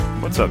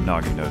What's up,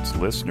 Noggin Notes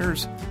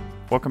listeners?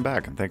 Welcome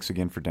back, and thanks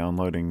again for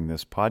downloading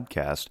this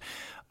podcast.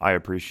 I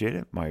appreciate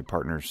it. My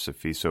partner,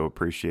 Safiso,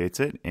 appreciates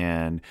it,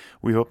 and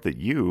we hope that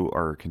you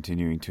are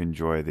continuing to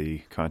enjoy the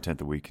content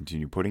that we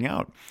continue putting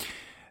out.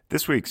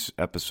 This week's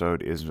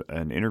episode is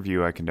an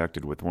interview I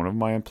conducted with one of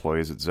my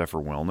employees at Zephyr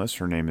Wellness.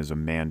 Her name is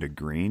Amanda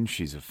Green.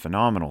 She's a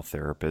phenomenal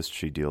therapist.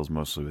 She deals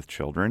mostly with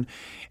children,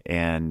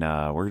 and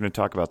we're going to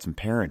talk about some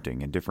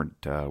parenting and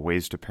different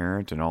ways to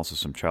parent and also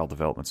some child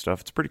development stuff.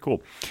 It's pretty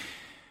cool.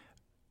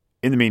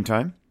 In the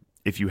meantime,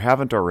 if you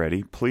haven't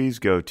already, please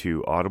go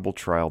to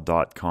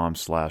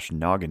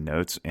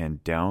audibletrial.com/nogginnotes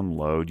and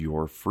download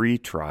your free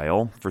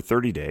trial for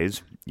 30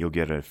 days. You'll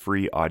get a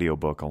free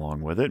audiobook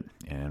along with it.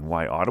 And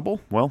why Audible?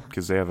 Well,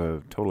 because they have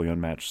a totally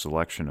unmatched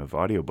selection of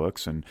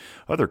audiobooks and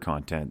other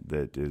content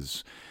that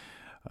is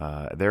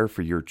there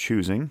for your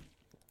choosing.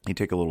 You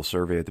take a little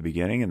survey at the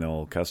beginning and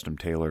they'll custom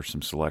tailor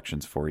some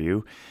selections for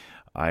you.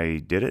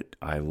 I did it.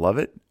 I love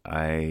it.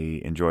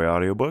 I enjoy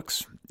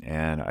audiobooks,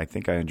 and I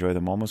think I enjoy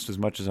them almost as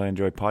much as I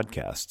enjoy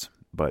podcasts,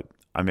 but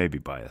I may be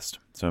biased.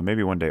 So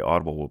maybe one day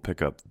Audible will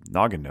pick up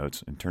Noggin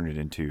Notes and turn it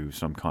into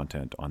some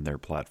content on their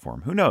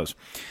platform. Who knows?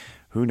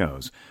 Who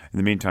knows? In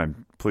the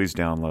meantime, please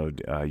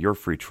download your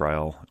free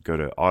trial. Go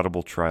to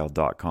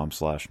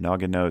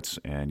audibletrial.com/nogginnotes,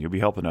 and you'll be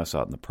helping us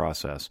out in the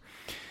process.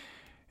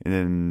 And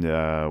then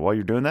while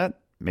you're doing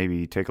that,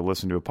 maybe take a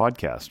listen to a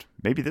podcast.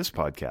 Maybe this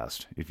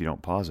podcast, if you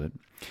don't pause it.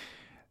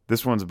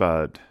 This one's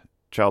about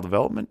child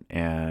development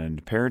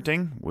and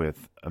parenting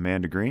with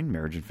Amanda Green,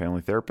 marriage and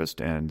family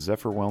therapist, and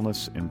Zephyr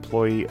Wellness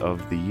Employee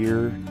of the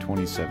Year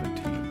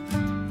 2017.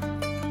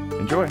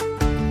 Enjoy.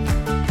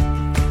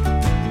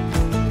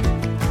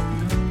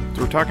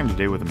 So we're talking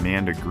today with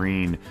Amanda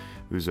Green,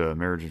 who's a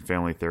marriage and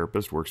family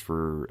therapist, works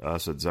for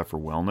us at Zephyr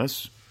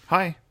Wellness.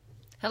 Hi.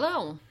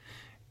 Hello.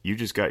 You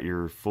just got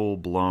your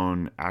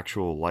full-blown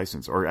actual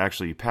license, or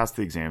actually you passed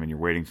the exam and you're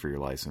waiting for your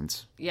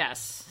license.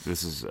 Yes.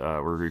 This is,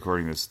 we're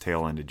recording this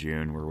tail end of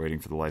June. We're waiting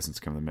for the license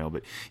to come in the mail,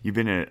 but you've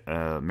been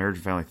a marriage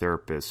and family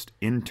therapist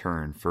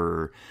intern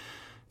for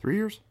 3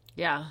 years?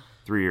 Yeah.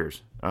 3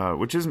 years,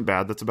 which isn't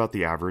bad. That's about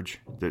the average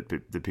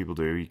that people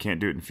do. You can't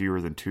do it in fewer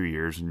than 2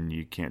 years, and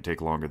you can't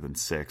take longer than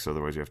 6.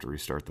 Otherwise, you have to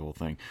restart the whole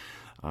thing.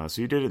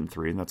 So you did it in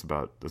 3, and that's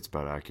about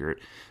accurate.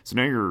 So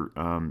now you're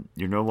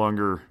no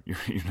longer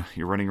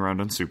you're running around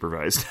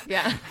unsupervised.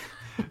 Yeah.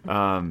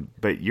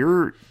 But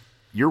your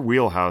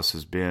wheelhouse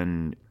has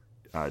been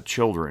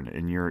children,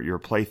 and you're a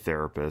play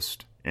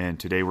therapist. And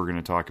today we're going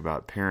to talk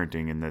about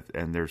parenting, and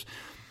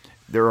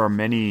there are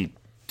many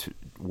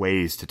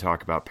ways to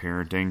talk about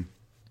parenting.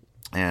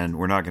 And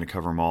we're not going to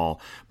cover them all,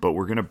 but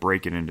we're going to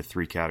break it into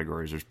 3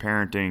 categories. There's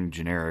parenting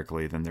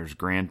generically, then there's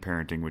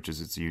grandparenting, which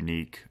is its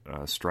unique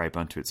stripe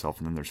unto itself,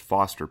 and then there's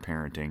foster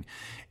parenting.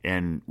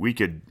 And we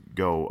could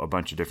go a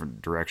bunch of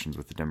different directions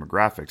with the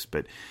demographics,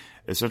 but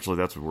essentially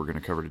that's what we're going to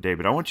cover today.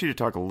 But I want you to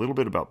talk a little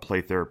bit about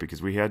play therapy,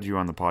 because we had you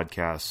on the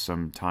podcast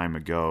some time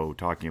ago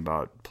talking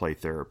about play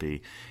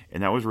therapy,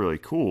 and that was really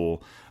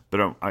cool.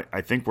 But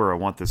I think where I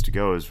want this to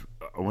go is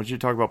I want you to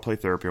talk about play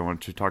therapy. I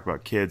want you to talk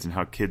about kids and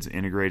how kids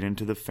integrate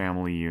into the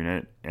family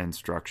unit and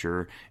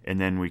structure, and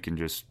then we can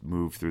just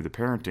move through the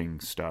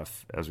parenting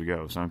stuff as we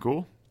go. Sound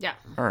cool? Yeah.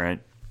 All right.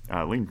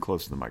 Lean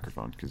close to the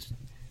microphone because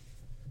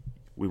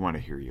we want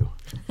to hear you.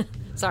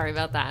 Sorry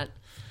about that.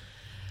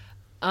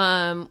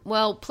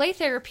 Well, play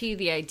therapy,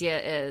 the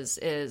idea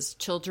is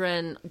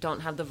children don't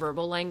have the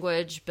verbal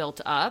language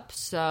built up,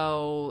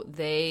 so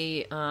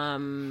they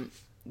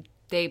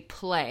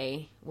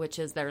play, which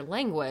is their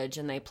language,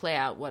 and they play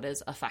out what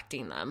is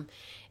affecting them.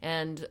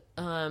 And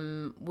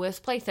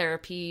with play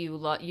therapy, you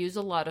use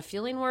a lot of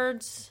feeling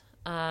words.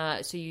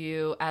 So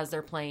you, as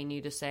they're playing,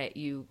 you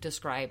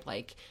describe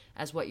like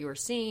as what you are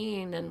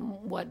seeing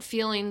and what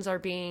feelings are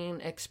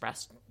being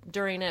expressed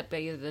during it by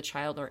either the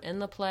child or in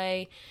the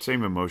play.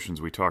 Same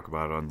emotions we talk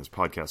about on this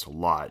podcast a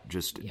lot,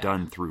 just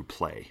done through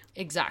play.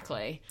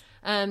 Exactly.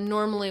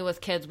 Normally with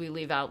kids, we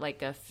leave out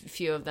like a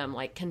few of them,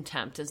 like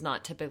contempt is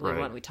not typically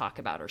one we talk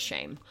about, or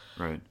shame.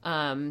 Right.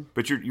 But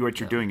what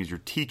you're doing is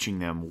you're teaching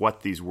them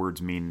what these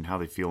words mean and how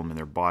they feel them in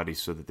their body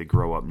so that they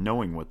grow up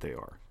knowing what they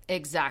are.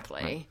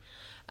 Exactly. Right.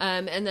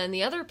 And then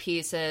the other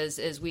piece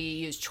is we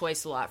use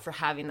choice a lot for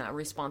having that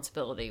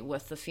responsibility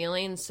with the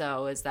feeling.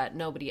 So is that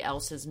nobody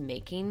else is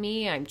making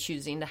me. I'm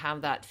choosing to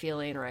have that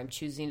feeling, or I'm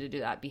choosing to do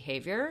that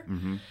behavior.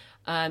 Mm-hmm.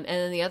 And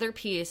then the other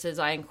piece is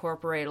I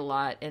incorporate a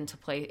lot into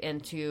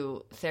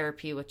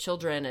therapy with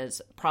children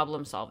is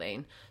problem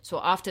solving. So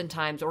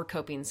oftentimes, or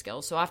coping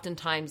skills. So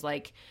oftentimes,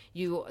 like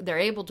they're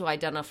able to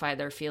identify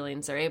their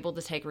feelings, they're able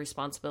to take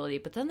responsibility,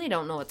 but then they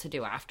don't know what to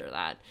do after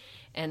that.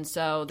 And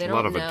so they don't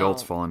know. A lot of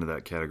adults fall into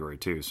that category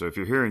too. So if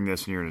you're hearing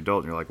this and you're an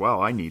adult and you're like,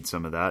 wow, I need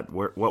some of that.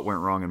 What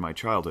went wrong in my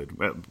childhood?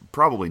 Well,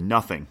 probably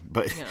nothing,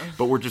 but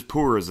we're just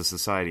poor as a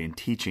society in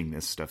teaching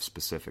this stuff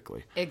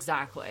specifically.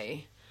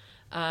 Exactly.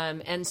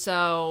 And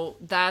so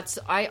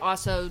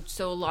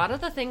so a lot of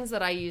the things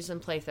that I use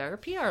in play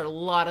therapy are a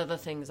lot of the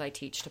things I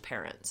teach to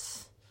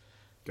parents.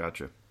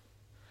 Gotcha.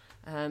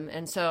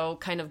 And so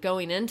kind of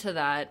going into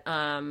that,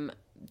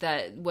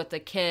 that with the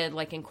kid,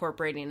 like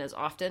incorporating is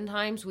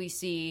oftentimes we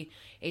see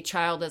a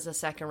child as a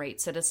second-rate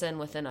citizen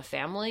within a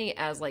family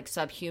as like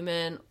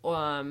subhuman.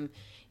 Oh,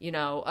 you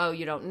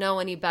don't know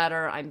any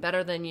better. I'm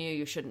better than you.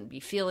 You shouldn't be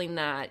feeling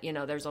that.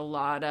 There's a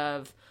lot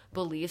of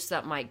beliefs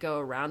that might go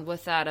around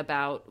with that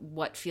about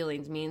what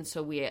feelings mean.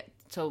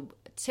 So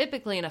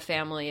typically in a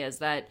family is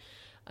that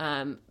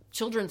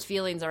children's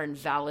feelings are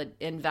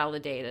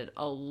invalidated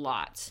a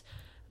lot.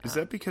 Is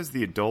that because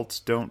the adults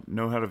don't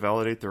know how to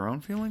validate their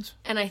own feelings?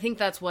 And I think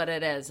that's what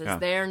it is. Yeah.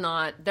 They're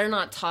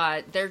not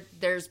taught.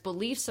 There's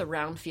beliefs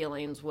around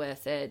feelings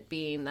with it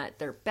being that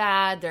they're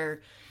bad,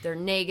 they're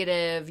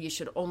negative. You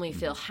should only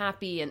feel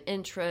happy and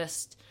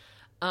interest.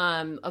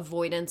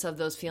 Avoidance of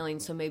those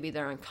feelings, so maybe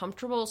they're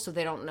uncomfortable, so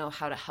they don't know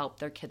how to help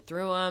their kid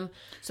through them.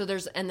 So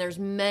there's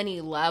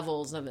many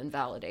levels of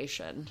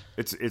invalidation.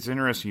 It's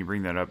interesting you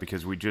bring that up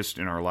because we just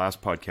in our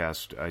last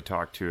podcast I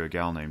talked to a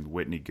gal named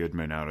Whitney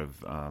Goodman out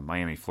of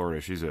Miami, Florida.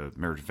 She's a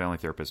marriage and family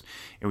therapist,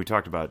 and we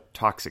talked about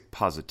toxic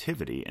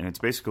positivity, and it's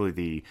basically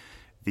the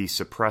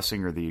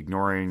suppressing or the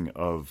ignoring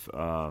of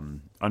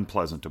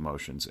unpleasant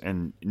emotions.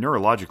 And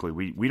neurologically,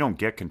 we don't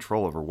get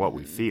control over what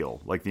we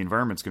feel. Like the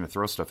environment's going to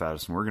throw stuff at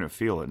us and we're going to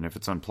feel it. And if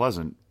it's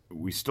unpleasant,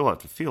 we still have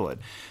to feel it.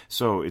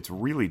 So it's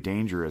really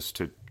dangerous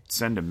to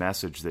send a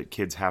message that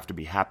kids have to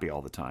be happy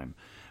all the time.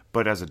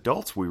 But as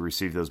adults, we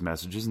receive those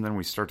messages and then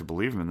we start to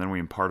believe them and then we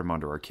impart them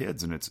onto our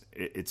kids. And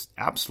it's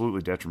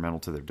absolutely detrimental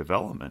to their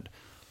development.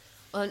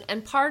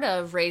 And part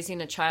of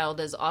raising a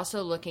child is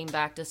also looking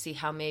back to see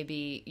how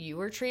maybe you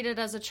were treated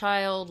as a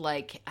child,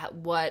 like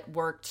what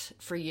worked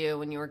for you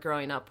when you were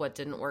growing up, what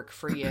didn't work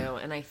for you.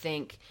 And I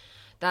think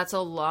that's a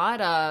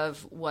lot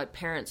of what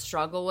parents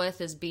struggle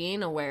with is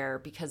being aware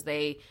because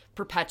they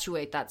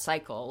perpetuate that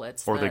cycle.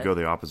 They go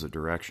the opposite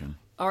direction.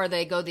 Or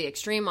they go the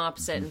extreme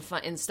opposite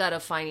instead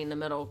of finding the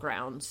middle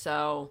ground.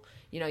 So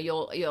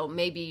you'll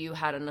maybe you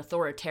had an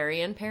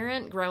authoritarian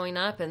parent growing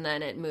up, and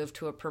then it moved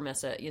to a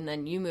permissive, and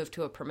then you moved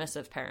to a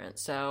permissive parent.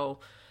 So,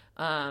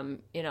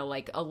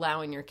 like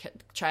allowing your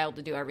child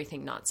to do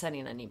everything, not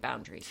setting any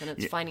boundaries, and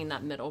it's finding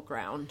that middle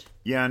ground.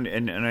 Yeah,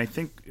 and I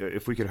think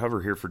if we could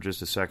hover here for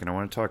just a second, I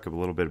want to talk a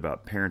little bit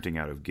about parenting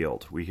out of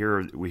guilt. We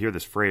hear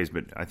this phrase,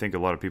 but I think a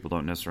lot of people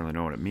don't necessarily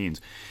know what it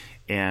means,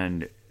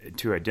 and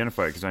to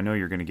identify it, because I know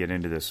you're going to get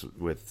into this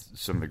with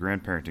some of the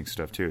grandparenting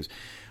stuff too, is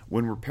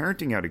when we're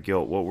parenting out of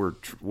guilt, what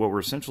we're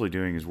essentially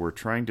doing is we're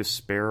trying to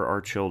spare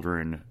our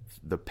children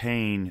the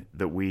pain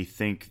that we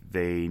think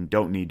they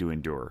don't need to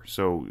endure.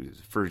 So,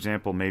 for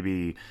example,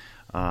 maybe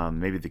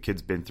the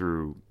kid's been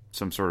through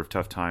some sort of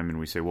tough time, and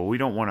we say, well, we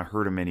don't want to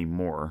hurt them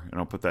anymore, and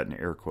I'll put that in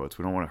air quotes.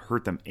 We don't want to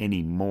hurt them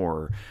any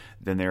more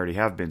than they already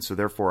have been. So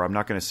therefore, I'm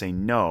not going to say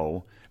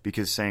no,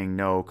 because saying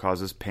no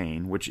causes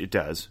pain, which it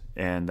does,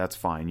 and that's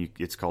fine.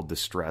 It's called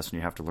distress, and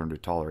you have to learn to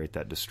tolerate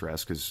that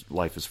distress because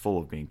life is full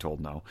of being told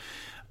no.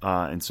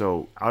 And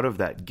so, out of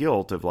that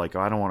guilt of like,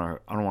 oh, I don't want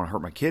to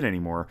hurt my kid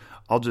anymore,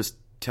 I'll just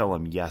tell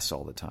him yes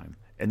all the time,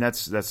 and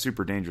that's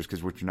super dangerous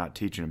because what you're not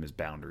teaching them is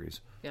boundaries.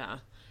 Yeah,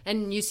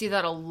 and you see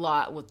that a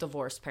lot with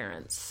divorced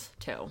parents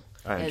too.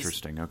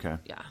 Interesting. Okay.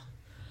 Yeah.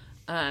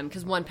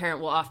 Because one parent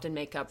will often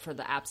make up for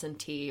the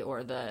absentee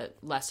or the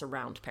less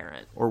around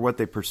parent. Or what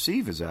they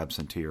perceive as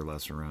absentee or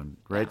less around,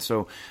 right? Yeah.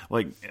 So,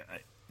 like,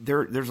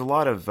 there's a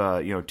lot of,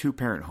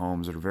 two-parent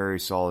homes that are very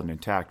solid and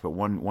intact, but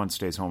one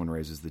stays home and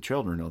raises the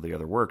children, while the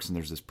other works, and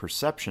there's this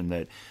perception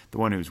that the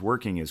one who's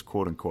working is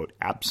quote-unquote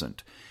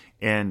absent.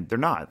 And they're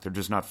not. They're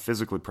just not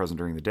physically present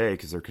during the day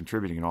because they're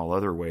contributing in all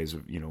other ways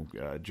of,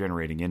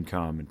 generating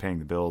income and paying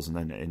the bills. And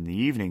then in the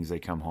evenings they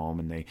come home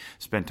and they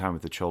spend time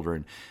with the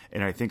children.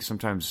 And I think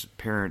sometimes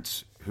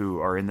parents who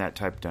are in that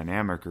type of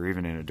dynamic, or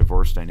even in a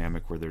divorce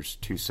dynamic where there's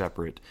two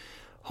separate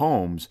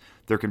homes,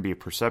 there can be a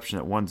perception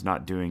that one's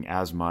not doing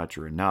as much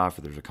or enough,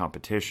 or there's a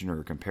competition or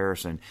a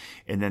comparison.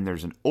 And then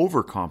there's an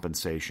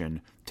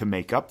overcompensation to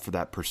make up for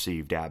that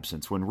perceived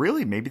absence, when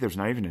really maybe there's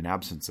not even an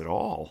absence at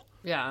all.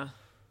 Yeah.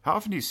 How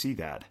often do you see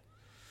that?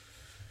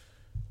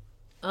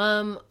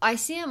 I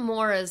see it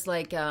more as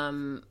like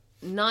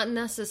not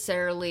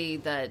necessarily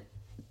that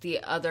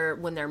the other,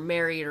 when they're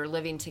married or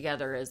living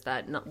together, is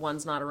that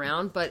one's not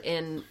around, but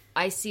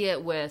I see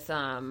it with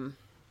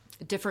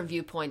different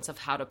viewpoints of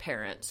how to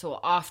parent. So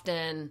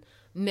often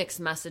mixed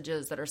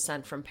messages that are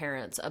sent from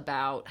parents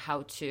about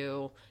how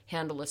to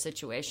handle a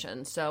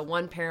situation. So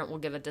one parent will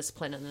give a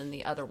discipline and then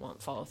the other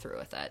won't follow through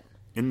with it.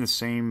 In the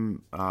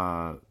same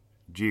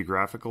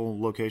geographical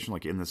location,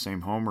 like in the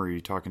same home, or are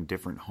you talking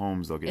different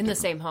homes? They'll get in the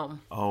same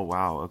home. Oh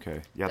wow,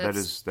 okay, yeah,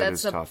 that's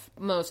tough.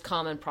 The most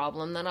common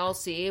problem that I'll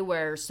see.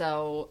 Where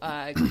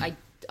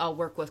I'll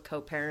work with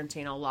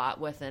co-parenting a lot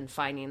within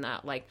finding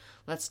that, like,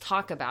 let's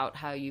talk about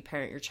how you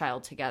parent your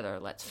child together.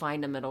 Let's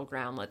find a middle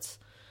ground. Let's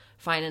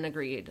find an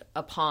agreed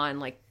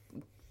upon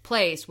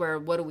place where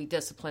what do we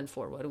discipline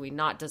for? What do we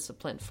not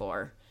discipline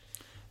for?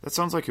 That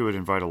sounds like it would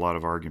invite a lot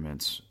of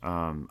arguments.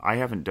 I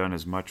haven't done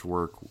as much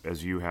work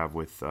as you have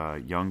with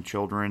young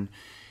children,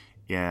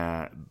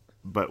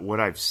 but what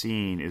I've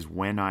seen is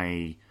when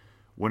I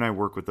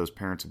work with those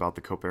parents about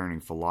the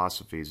co-parenting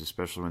philosophies,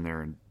 especially when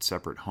they're in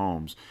separate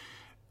homes,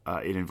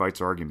 it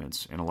invites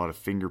arguments and a lot of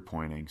finger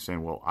pointing,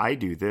 saying, "Well, I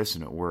do this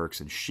and it works,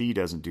 and she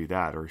doesn't do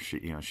that," or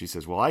she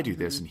says, "Well, I do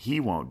this and he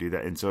won't do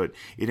that," and so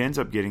it ends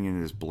up getting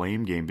into this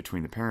blame game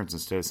between the parents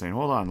instead of saying,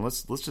 "Hold on,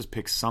 let's just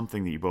pick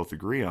something that you both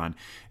agree on."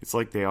 It's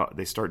like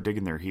they start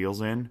digging their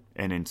heels in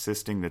and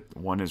insisting that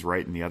one is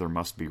right and the other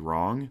must be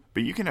wrong.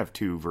 But you can have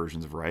two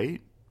versions of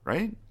right,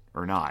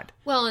 or not.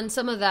 Well, and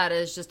some of that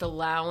is just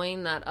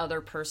allowing that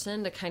other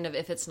person to kind of,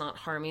 if it's not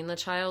harming the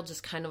child,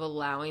 just kind of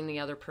allowing the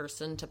other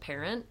person to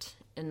parent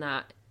in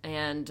that.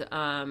 And,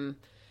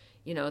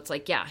 it's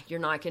like, yeah, you're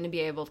not going to be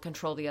able to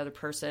control the other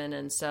person.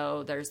 And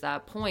so there's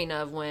that point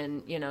of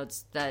when,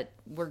 it's that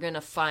we're going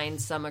to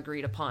find some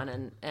agreed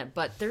upon,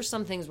 but there's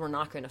some things we're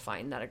not going to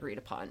find that agreed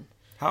upon.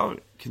 How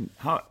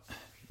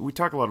we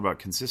talk a lot about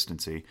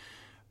consistency.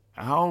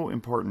 How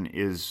important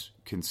is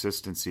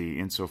consistency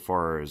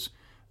insofar as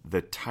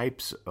the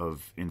types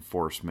of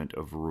enforcement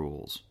of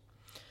rules?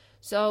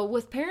 So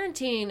with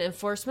parenting,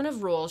 enforcement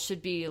of rules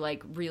should be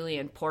like really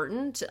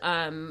important.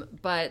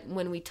 But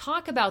when we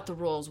talk about the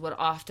rules, what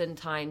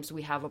oftentimes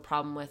we have a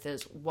problem with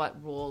is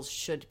what rules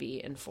should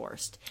be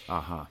enforced.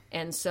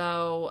 And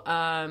so,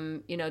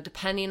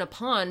 depending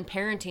upon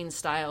parenting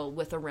style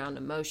with around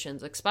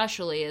emotions,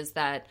 especially, is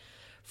that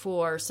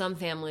for some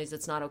families,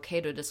 it's not okay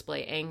to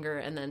display anger.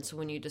 And then so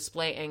when you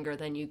display anger,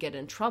 then you get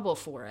in trouble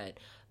for it.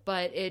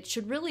 But it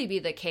should really be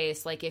the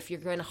case, like if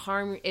you're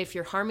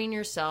harming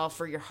yourself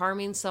or you're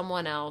harming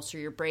someone else or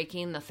you're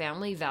breaking the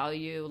family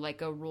value,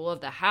 like a rule of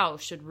the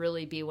house should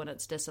really be when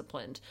it's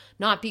disciplined.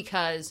 Not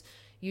because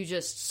you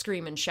just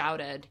scream and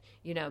shouted,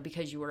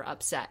 because you were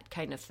upset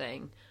kind of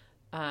thing.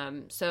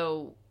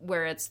 So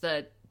where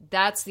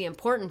that's the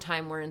important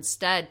time, we're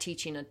instead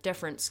teaching a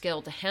different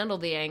skill to handle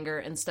the anger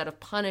instead of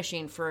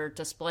punishing for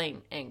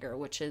displaying anger,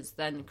 which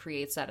then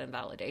creates that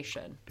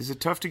invalidation. Is it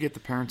tough to get the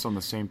parents on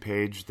the same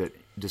page that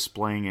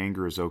displaying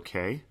anger is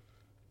okay?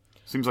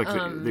 Seems like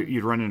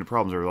you'd run into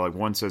problems where like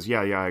one says,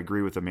 yeah, I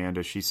agree with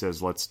Amanda. She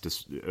says, let's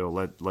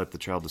let the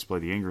child display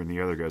the anger. And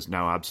the other goes,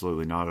 no,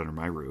 absolutely not under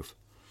my roof.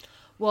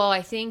 Well,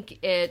 I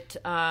think it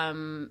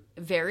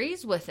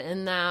varies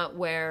within that,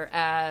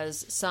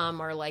 whereas some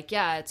are like,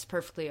 yeah, it's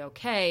perfectly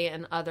okay,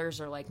 and others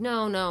are like,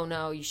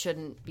 no, you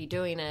shouldn't be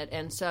doing it.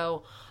 And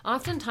so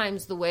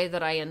oftentimes the way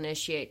that I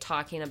initiate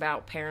talking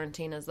about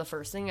parenting is the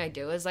first thing I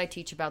do is I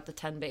teach about the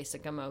 10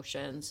 basic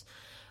emotions,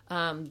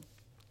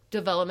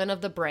 development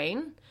of the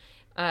brain,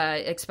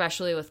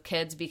 especially with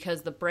kids,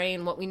 because the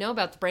brain, what we know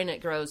about the brain,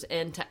 it grows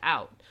in to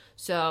out.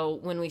 So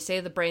when we say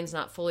the brain's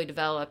not fully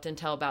developed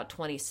until about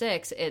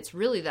 26, it's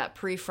really that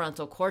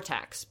prefrontal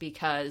cortex,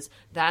 because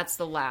that's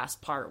the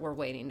last part we're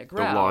waiting to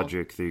grow. The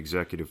logic, the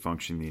executive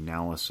function, the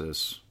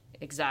analysis.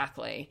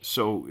 Exactly.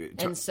 So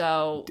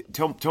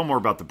tell more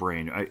about the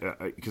brain,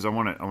 because I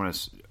want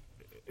to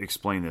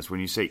explain this. When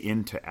you say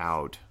in to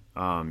out,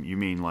 you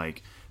mean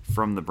like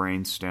from the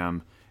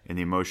brainstem and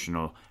the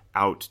emotional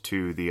out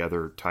to the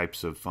other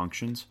types of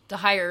functions? The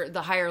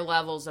higher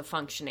levels of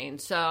functioning.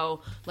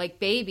 So like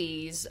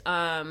babies,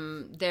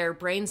 their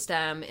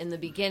brainstem in the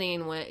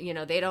beginning, when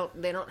they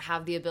don't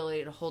have the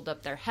ability to hold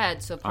up their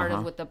head. So part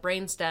of what the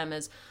brainstem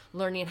is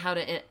learning how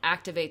to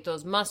activate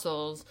those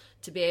muscles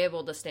to be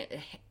able to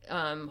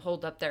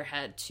hold up their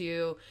head,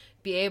 to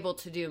be able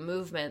to do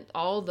movement.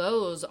 All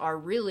those are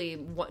really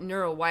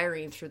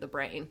neurowiring through the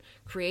brain,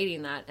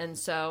 creating that. And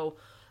so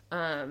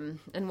and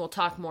we'll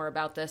talk more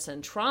about this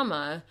in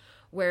trauma,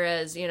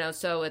 whereas,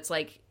 so it's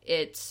like,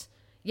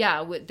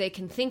 they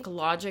can think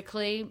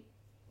logically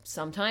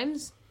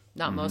sometimes,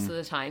 not most of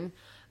the time.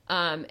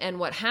 And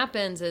what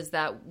happens is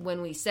that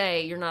when we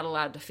say you're not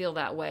allowed to feel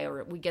that way,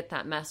 or we get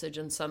that message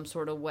in some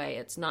sort of way,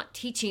 it's not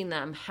teaching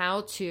them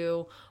how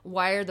to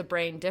wire the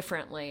brain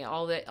differently.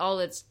 All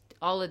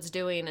it's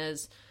doing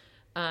is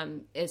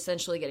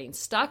essentially getting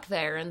stuck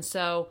there. And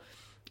so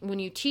when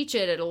you teach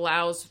it, it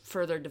allows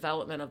further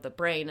development of the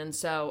brain. And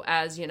so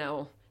as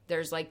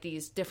there's like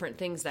these different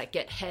things that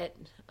get hit,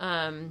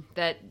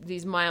 that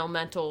these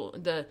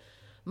the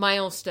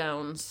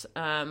milestones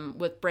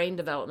with brain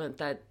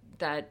development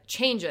that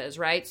changes,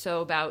 right?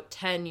 So about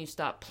 10, you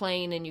stop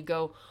playing and you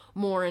go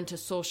more into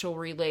social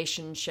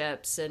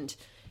relationships, and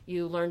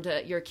you learn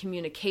your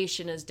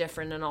communication is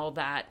different, and all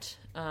that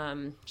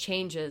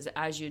changes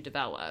as you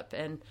develop.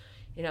 And,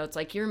 it's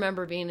like you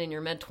remember being in your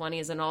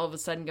mid-20s and all of a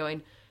sudden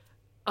going,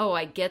 oh,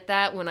 I get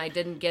that when I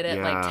didn't get it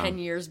like 10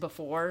 years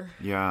before.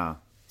 Yeah.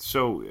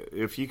 So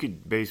if you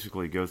could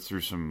basically go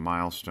through some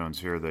milestones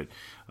here that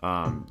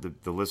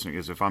the listening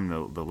is, if I'm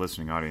the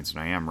listening audience, and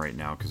I am right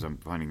now because I'm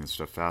finding this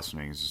stuff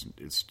fascinating,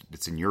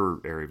 it's in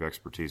your area of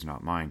expertise,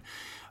 not mine.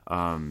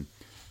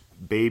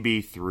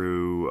 Baby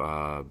through,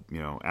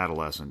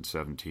 adolescent,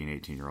 17,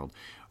 18-year-old,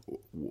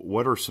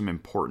 what are some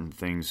important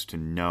things to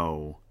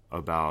know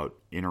about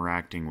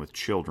interacting with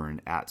children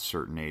at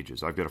certain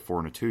ages? I've got a 4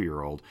 and a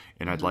 2-year-old,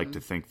 and I'd like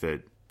to think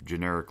that,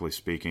 generically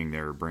speaking,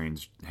 their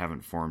brains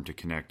haven't formed to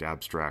connect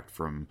abstract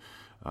from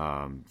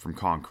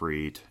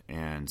concrete.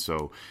 And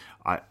so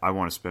I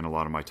want to spend a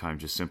lot of my time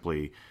just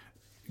simply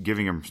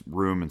giving them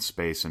room and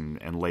space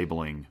and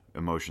labeling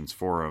emotions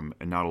for them,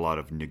 and not a lot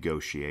of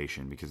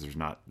negotiation, because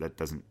that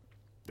doesn't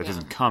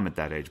come at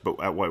that age.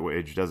 But at what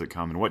age does it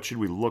come, and what should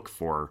we look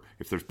for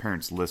if there's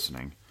parents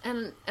listening?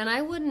 And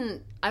I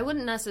wouldn't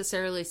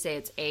necessarily say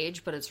it's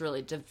age, but it's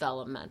really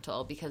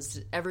developmental,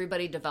 because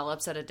everybody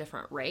develops at a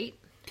different rate.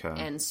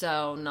 Okay. And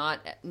so not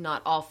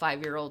all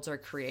 5-year-olds are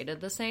created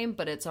the same,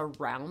 but it's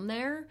around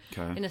there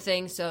in a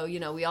thing. So,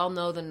 we all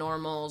know the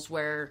normals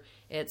where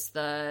it's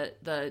the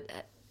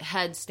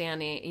head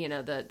standing,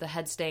 the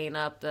head staying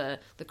up, the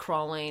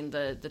crawling,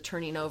 the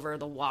turning over,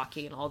 the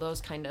walking, all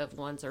those kind of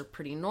ones are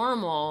pretty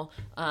normal.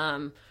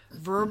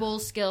 Verbal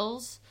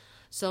skills.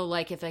 So,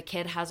 like, if a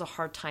kid has a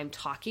hard time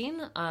talking,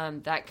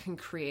 that can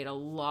create a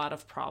lot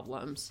of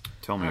problems.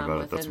 Tell me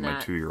about it. That's what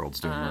my 2-year-old's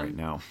doing right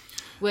now.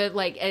 With,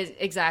 like,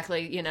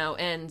 exactly,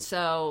 and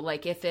so,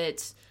 like,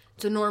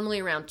 so normally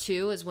around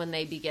 2 is when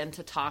they begin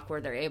to talk,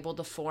 where they're able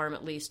to form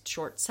at least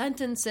short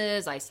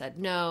sentences. I said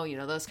no,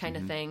 those kind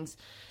of things.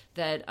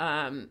 That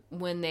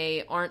when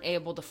they aren't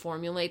able to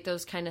formulate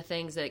those kind of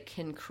things, it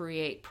can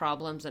create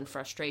problems and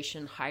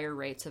frustration, higher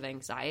rates of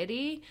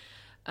anxiety.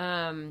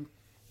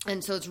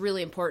 And so it's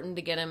really important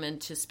to get them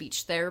into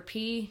speech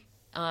therapy.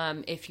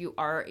 If you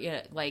are,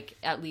 like,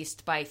 at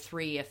least by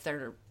 3, if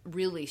they're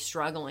really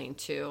struggling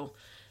to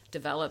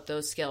develop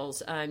those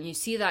skills. You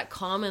see that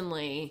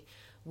commonly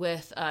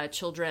with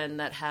children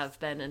that have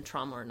been in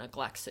trauma or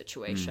neglect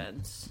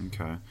situations.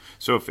 Okay.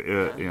 So if,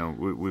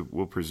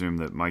 we'll presume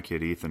that my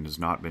kid Ethan has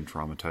not been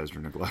traumatized or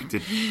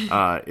neglected.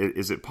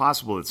 Is it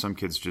possible that some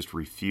kids just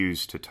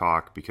refuse to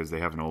talk because they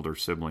have an older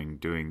sibling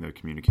doing the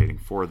communicating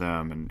for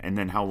them? And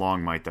then how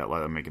long might that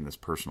last? I'm making this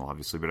personal,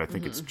 obviously, but I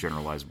think it's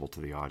generalizable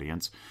to the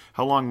audience.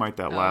 How long might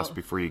that last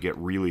before you get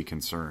really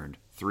concerned?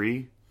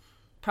 3?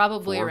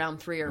 Probably 4? Around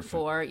 3 or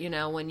 4,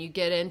 when you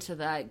get into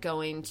that,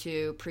 going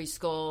to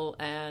preschool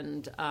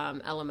and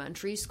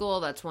elementary school,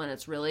 that's when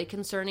it's really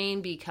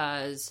concerning,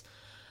 because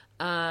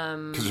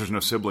there's no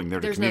sibling there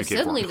to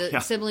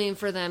communicate sibling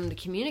for them to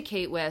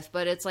communicate with.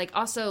 But it's like,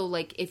 also,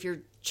 like, if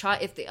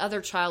the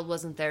other child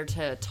wasn't there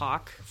to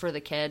talk for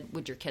the kid,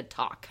 would your kid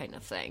talk, kind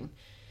of thing?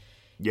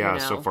 Yeah,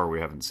 so far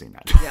we haven't seen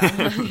that.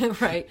 Yeah,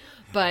 right.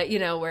 But,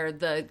 where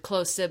the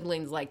close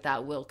siblings like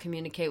that will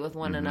communicate with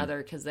one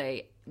another, because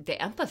they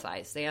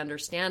empathize. They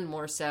understand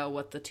more so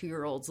what the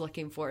 2-year-old's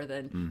looking for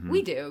than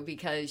we do,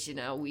 because,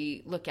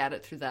 we look at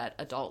it through that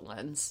adult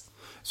lens.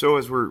 So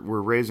as we're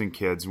raising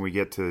kids and we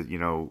get to,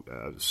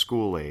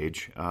 school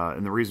age,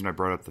 and the reason I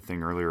brought up the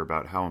thing earlier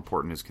about how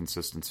important is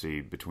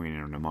consistency between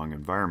and among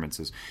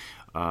environments is,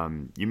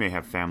 you may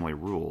have family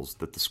rules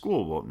that the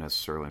school won't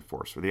necessarily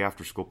enforce, or the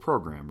after-school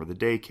program, or the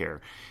daycare.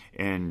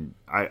 And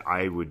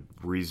I would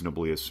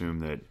reasonably assume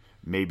that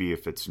maybe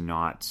if it's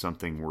not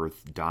something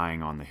worth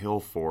dying on the hill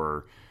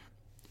for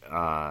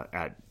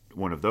at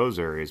one of those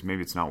areas,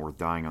 maybe it's not worth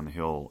dying on the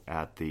hill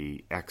at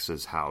the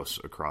ex's house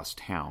across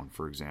town,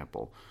 for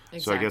example.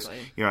 Exactly. So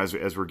I guess,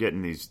 as we're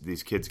getting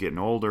these kids getting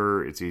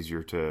older, it's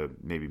easier to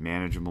maybe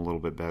manage them a little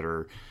bit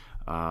better.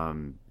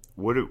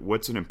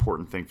 What's an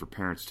important thing for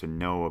parents to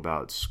know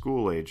about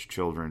school-age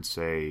children,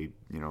 say,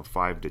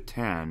 5 to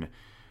 10,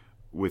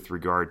 with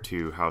regard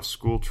to how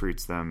school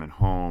treats them at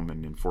home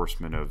and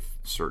enforcement of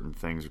certain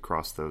things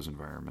across those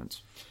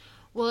environments?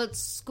 Well, at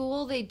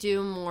school, they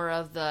do more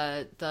of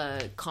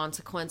the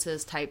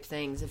consequences type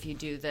things. If you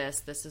do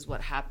this, this is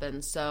what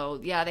happens. So,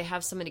 yeah, they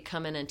have somebody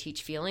come in and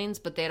teach feelings,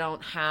 but they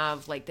don't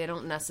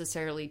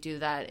necessarily do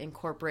that,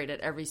 incorporate it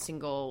every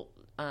single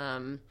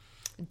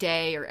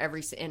day or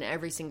in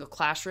every single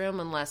classroom,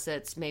 unless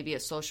it's maybe a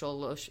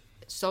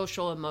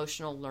social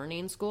emotional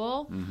learning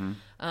school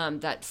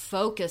that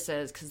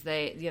focuses, because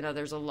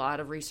there's a lot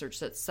of research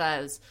that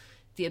says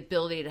the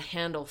ability to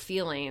handle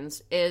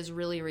feelings is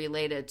really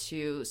related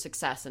to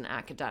success in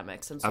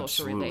academics and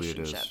social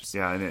relationships. It is.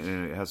 Yeah,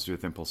 and it has to do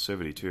with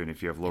impulsivity too. And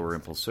if you have lower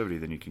impulsivity,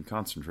 then you can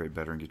concentrate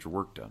better and get your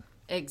work done.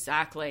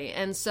 Exactly.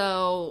 And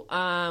so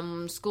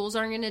schools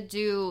aren't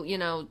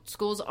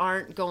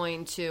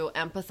going to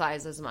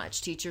empathize as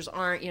much. Teachers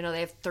aren't, they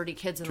have 30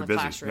 kids in the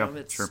classroom.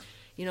 Yeah, sure.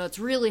 It's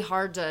really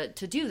hard to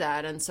do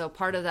that. And so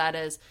part of that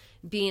is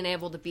being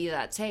able to be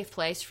that safe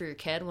place for your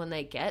kid when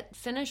they get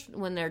finished,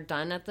 when they're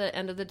done at the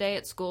end of the day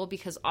at school.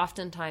 Because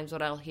oftentimes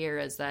what I'll hear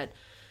is that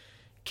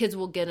kids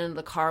will get into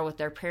the car with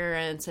their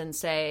parents and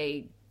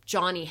say,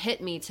 Johnny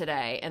hit me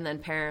today. And then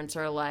parents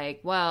are like,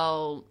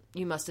 well,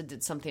 you must have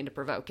did something to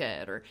provoke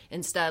it. Or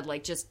instead,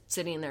 like, just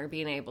sitting there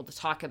being able to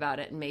talk about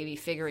it and maybe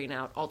figuring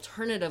out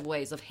alternative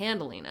ways of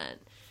handling it.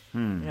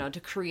 To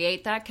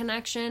create that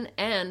connection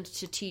and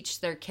to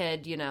teach their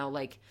kid,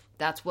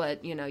 that's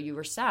what, you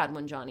were sad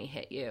when Johnny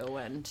hit you.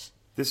 And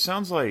this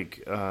sounds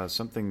like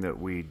something that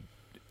we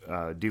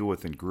deal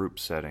with in group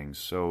settings.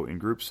 So in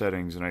group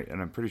settings, and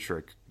I'm pretty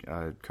sure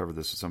I covered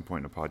this at some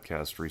point in a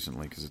podcast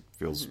recently because it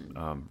feels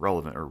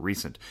relevant or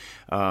recent.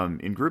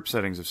 In group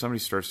settings, if somebody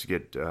starts to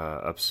get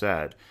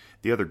upset,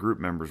 the other group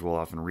members will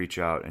often reach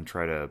out and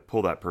try to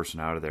pull that person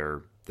out of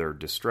their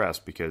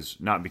distress,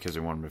 not because they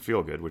want them to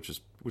feel good, which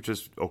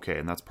is okay,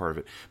 and that's part of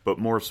it, but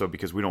more so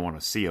because we don't want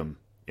to see them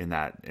in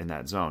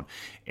that zone.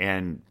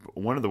 And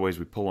one of the ways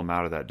we pull them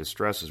out of that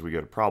distress is we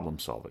go to problem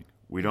solving.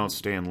 We don't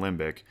stay in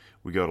limbic.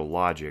 We go to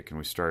logic, and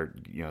we start,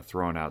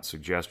 throwing out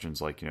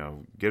suggestions like,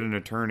 get an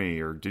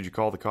attorney, or did you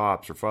call the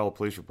cops, or file a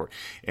police report.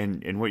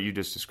 And what you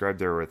just described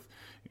there with,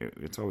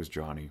 it's always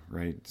Johnny,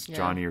 right? It's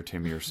Johnny or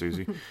Timmy or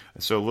Susie.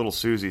 So little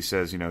Susie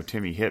says,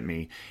 Timmy hit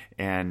me,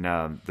 and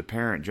the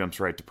parent jumps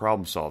right to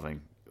problem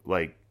solving,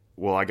 like,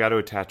 well, I got to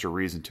attach a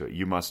reason to it.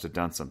 You must have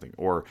done something.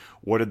 Or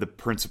what did the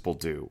principal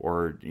do?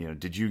 Or,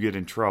 did you get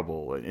in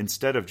trouble?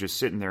 Instead of just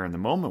sitting there in the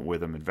moment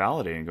with them and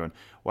validating and going,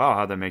 wow,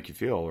 how'd that make you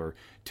feel? Or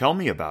tell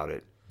me about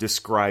it.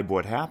 Describe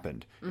what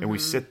happened. Mm-hmm. And we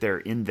sit there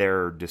in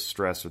their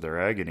distress or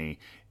their agony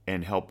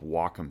and help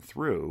walk them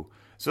through.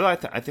 So I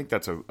think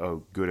that's a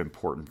good,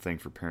 important thing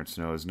for parents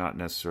to know, is not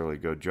necessarily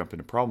go jump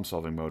into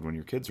problem-solving mode when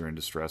your kids are in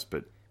distress,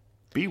 but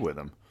be with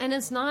them. And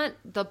it's not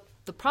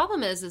the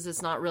problem is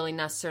it's not really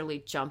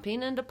necessarily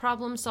jumping into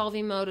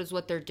problem-solving mode is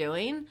what they're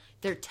doing.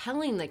 They're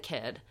telling the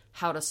kid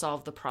how to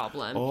solve the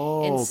problem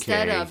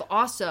instead of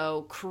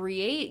also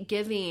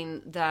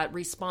giving that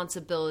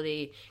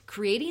responsibility,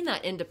 creating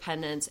that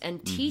independence,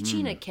 and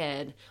teaching a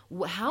kid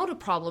how to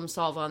problem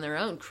solve on their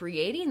own,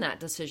 creating that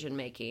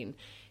decision-making.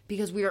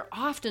 Because we are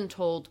often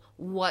told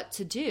what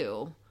to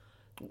do.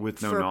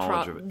 With no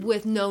knowledge of it.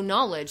 With no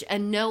knowledge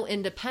and no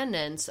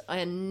independence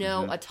and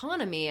no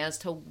autonomy as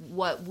to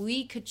what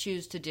we could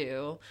choose to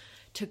do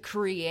to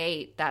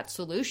create that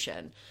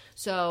solution.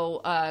 So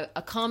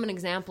a common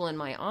example in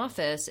my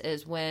office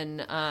is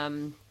when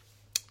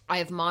I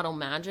have model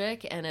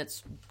magic, and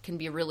it can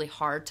be really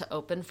hard to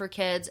open for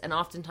kids, and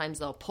oftentimes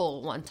they'll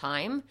pull one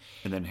time.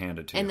 And then hand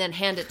it to you. And then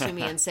hand it to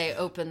me and say,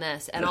 open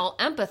this. And I'll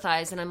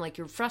empathize, and I'm like,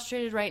 you're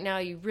frustrated right now.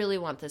 You really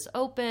want this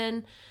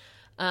open.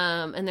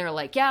 And they're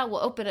like, yeah,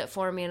 well, open it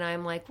for me. And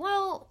I'm like,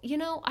 well,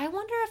 I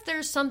wonder if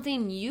there's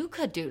something you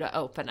could do to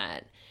open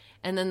it.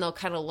 And then they'll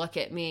kind of look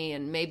at me,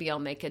 and maybe I'll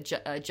make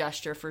a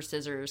gesture for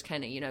scissors,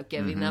 kind of,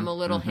 giving them a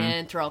little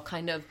hint, or I'll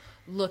kind of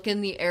look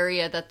in the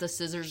area that the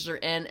scissors are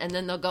in, and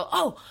then they'll go,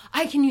 oh,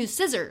 I can use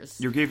scissors.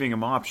 You're giving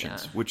them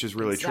options, which is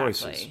really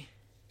choices.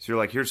 So you're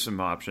like, here's some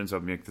options.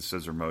 I'll make the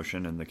scissor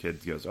motion, and the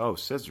kid goes, oh,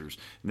 scissors.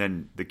 And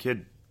then the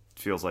kid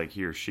feels like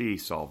he or she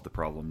solved the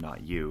problem,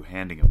 not you,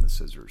 handing them the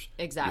scissors.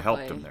 Exactly. You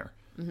helped them there.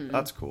 Mm-hmm.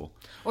 That's cool.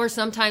 Or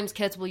sometimes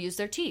kids will use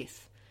their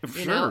teeth.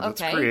 Sure,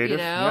 that's creative.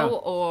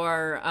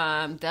 Or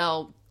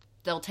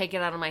they'll take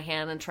it out of my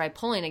hand and try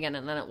pulling again,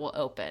 and then it will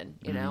open,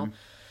 you know?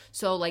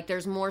 So, like,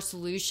 there's more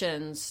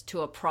solutions to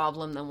a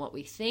problem than what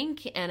we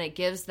think, and it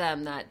gives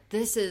them that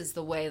this is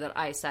the way that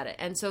I set it.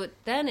 And so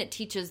then it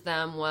teaches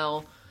them,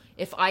 well,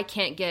 if I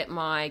can't get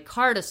my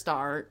car to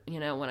start,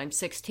 when I'm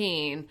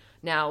 16,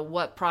 now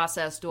what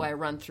process do I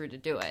run through to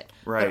do it?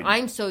 Right. But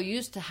I'm so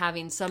used to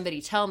having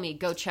somebody tell me,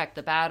 go check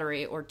the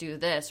battery or do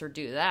this or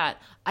do that.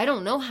 I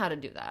don't know how to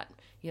do that.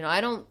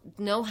 I don't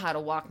know how to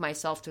walk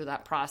myself through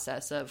that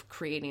process of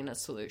creating a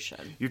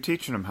solution. You're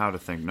teaching them how to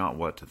think, not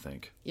what to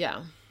think.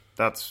 Yeah.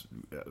 That's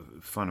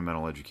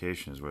fundamental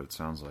education is what it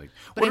sounds like.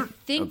 But I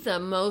think the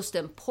most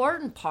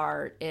important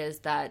part is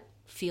that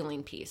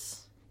feeling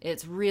piece.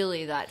 It's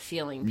really that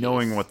feeling piece.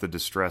 Knowing what the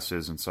distress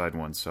is inside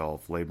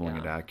oneself, labeling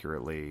it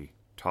accurately,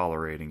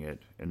 tolerating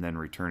it, and then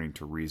returning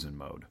to reason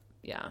mode.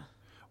 Yeah.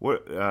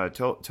 What?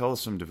 Tell us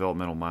some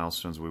developmental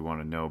milestones we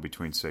want to know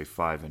between, say,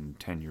 5 and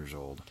 10 years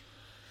old.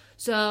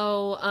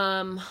 So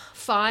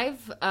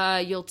 5,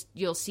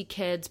 you'll see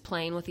kids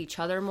playing with each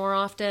other more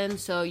often.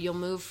 So you'll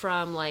move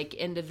from like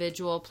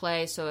individual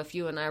play. So if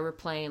you and I were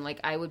playing,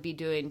 like I would be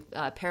doing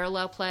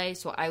parallel play.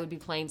 So I would be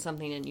playing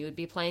something and you would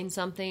be playing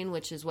something,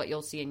 which is what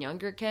you'll see in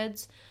younger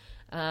kids.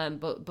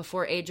 But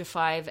before age of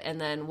 5,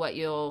 and then what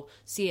you'll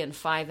see in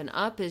 5 and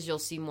up is you'll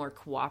see more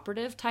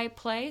cooperative type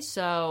play.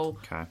 So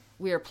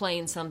we are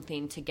playing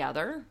something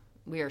together.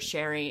 We are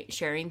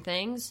sharing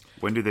things.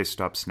 When do they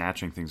stop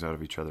snatching things out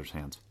of each other's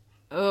hands?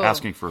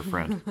 Asking for a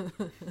friend.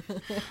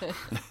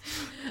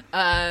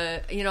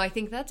 I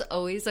think that's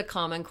always a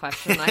common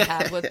question I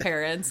have with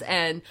parents,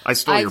 and I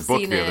stole your I've book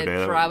seen the other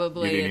day.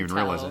 Probably you didn't even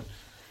realize it.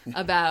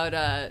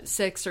 About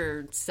 6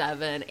 or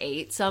 7,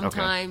 8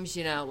 sometimes.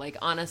 Like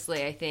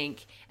honestly, I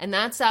think, and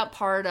that's that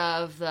part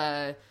of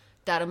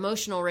that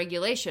emotional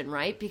regulation,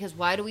 right? Because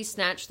why do we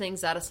snatch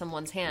things out of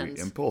someone's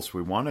hands? Impulse.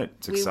 We want it.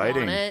 It's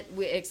exciting. We want it.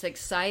 It's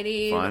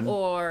exciting. Fun.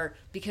 Or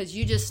because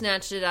you just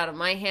snatched it out of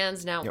my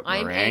hands, now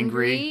I'm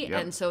angry.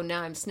 And so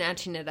now I'm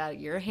snatching it out of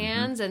your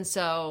hands. And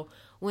so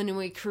when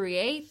we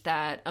create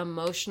that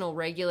emotional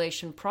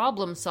regulation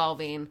problem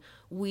solving,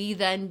 we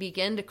then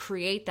begin to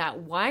create that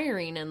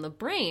wiring in the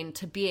brain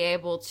to be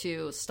able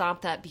to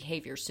stop that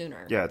behavior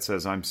sooner. Yeah, it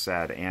says I'm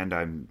sad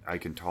and I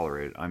can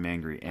tolerate it. I'm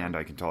angry and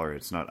I can tolerate it.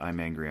 It's not I'm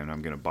angry and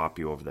I'm going to bop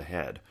you over the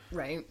head.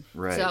 Right.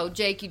 Right. So,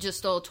 Jake, you just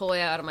stole a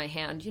toy out of my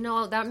hand.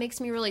 That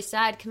makes me really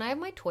sad. Can I have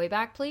my toy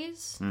back,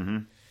 please? Mm-hmm.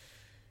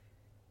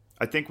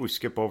 I think we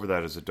skip over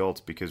that as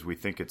adults because we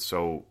think it's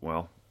so,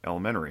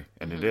 elementary,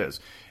 and it is.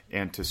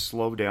 And to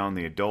slow down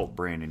the adult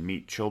brain and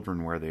meet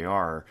children where they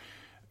are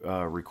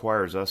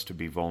requires us to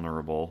be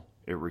vulnerable.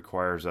 It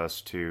requires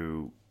us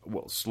to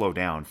well, slow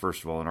down,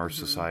 first of all, and our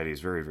society is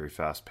very, very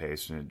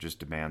fast-paced, and it just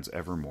demands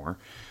ever more.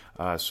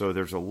 So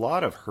there's a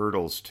lot of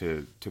hurdles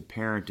to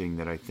parenting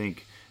that I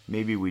think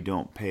maybe we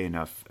don't pay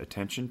enough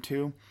attention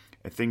to.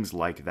 And things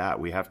like that,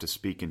 we have to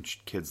speak in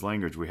kids'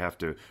 language. We have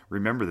to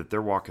remember that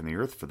they're walking the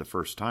earth for the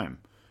first time.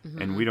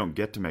 And we don't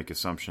get to make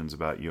assumptions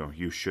about,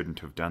 you shouldn't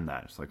have done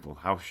that. It's like, well,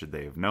 how should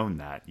they have known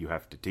that? You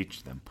have to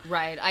teach them.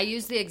 Right. I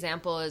use the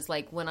example as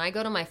like when I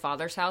go to my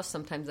father's house,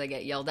 sometimes I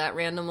get yelled at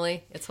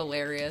randomly. It's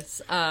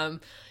hilarious.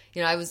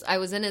 I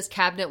was in his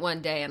cabinet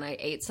one day and I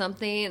ate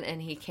something,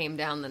 and he came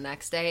down the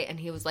next day and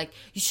he was like,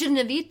 "You shouldn't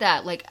have eaten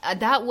that. Like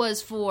that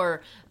was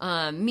for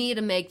me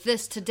to make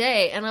this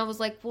today." And I was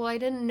like, "Well, I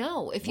didn't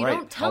know. If you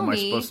don't tell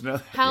me,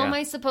 how am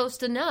I supposed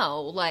to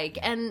know?" Like,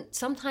 and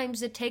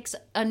sometimes it takes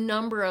a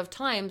number of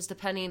times,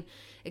 depending,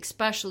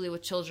 especially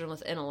with children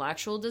with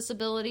intellectual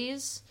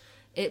disabilities.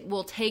 It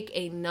will take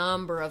a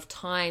number of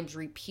times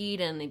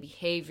repeating the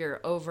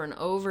behavior over and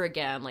over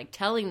again, like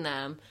telling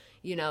them,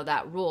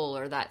 that rule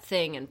or that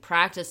thing, and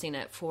practicing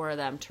it for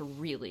them to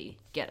really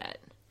get it.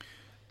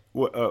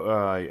 Well,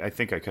 I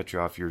think I cut you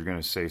off. You were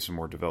going to say some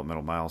more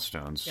developmental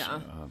milestones.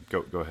 Yeah.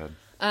 Go ahead.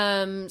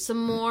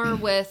 Some more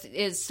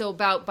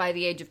about by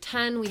the age of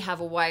 10, we have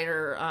a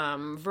wider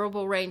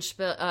verbal range.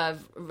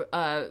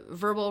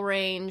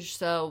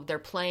 So they're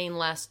playing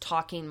less,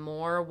 talking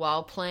more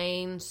while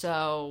playing.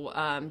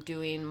 So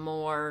doing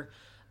more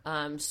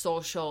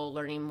social,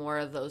 learning more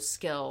of those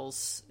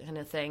skills kind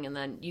of thing. And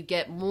then you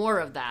get more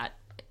of that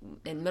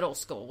in middle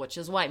school, which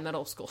is why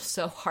middle school is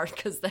so hard,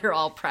 because they're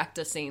all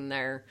practicing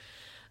their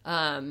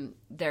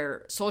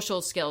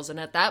social skills. And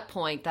at that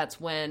point, that's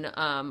when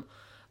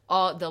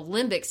all the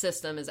limbic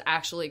system is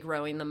actually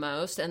growing the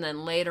most. And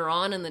then later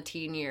on in the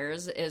teen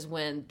years is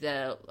when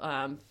the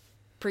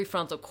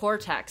prefrontal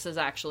cortex is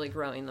actually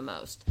growing the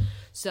most.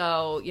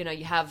 So,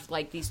 you have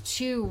like these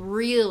two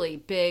really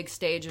big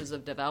stages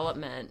of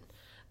development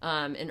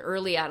in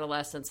early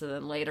adolescence and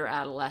then later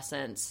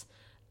adolescence,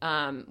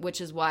 which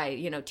is why,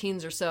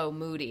 teens are so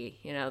moody.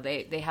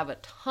 They have a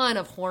ton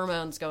of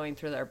hormones going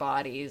through their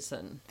bodies.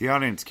 And the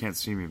audience can't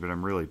see me, but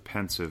I'm really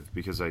pensive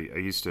because I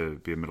used to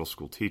be a middle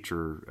school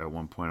teacher. At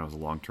one point, I was a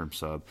long-term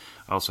sub.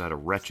 I also had a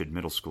wretched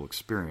middle school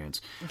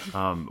experience.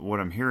 What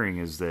I'm hearing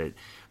is that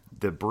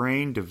the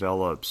brain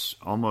develops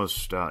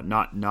almost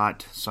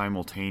not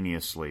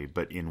simultaneously,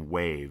 but in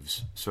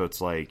waves. So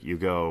it's like you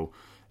go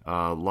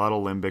a lot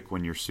of limbic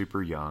when you're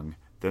super young,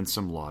 then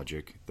some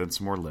logic, then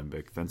some more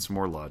limbic, then some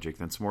more logic,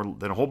 then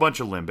a whole bunch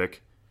of limbic,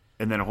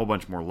 and then a whole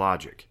bunch more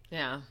logic.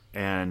 Yeah.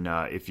 And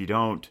if you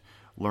don't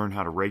learn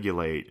how to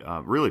regulate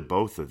really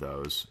both of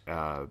those,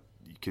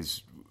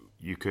 because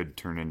you could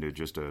turn into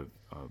just a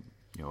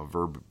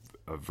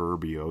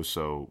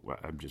verbioso.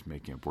 I'm just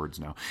making up words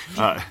now.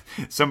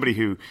 Somebody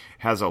who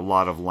has a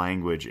lot of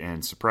language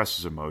and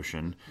suppresses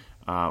emotion.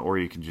 Or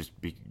you can just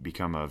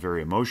become a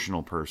very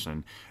emotional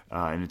person.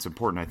 And it's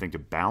important, I think, to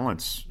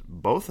balance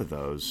both of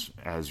those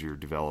as you're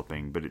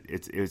developing. But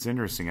it's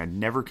interesting. I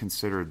never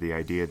considered the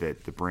idea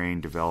that the brain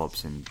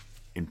develops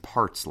in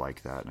parts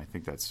like that. And I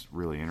think that's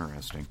really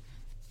interesting.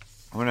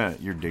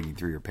 You're digging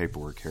through your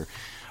paperwork here.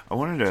 I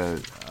wanted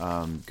to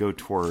go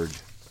toward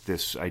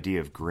this idea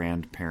of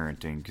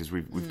grandparenting, because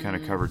we've kind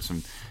of covered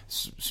some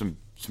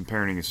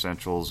parenting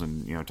essentials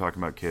and talking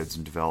about kids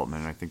and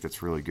development, and I think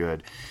that's really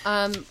good.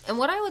 And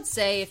what I would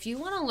say, if you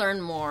want to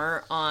learn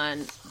more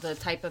on the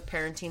type of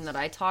parenting that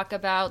I talk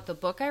about, the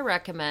book I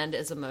recommend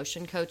is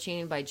Emotion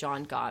Coaching by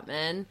John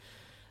Gottman.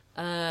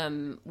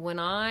 When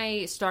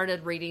I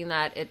started reading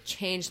that, it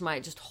changed my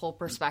just whole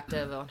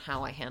perspective on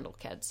how I handle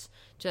kids.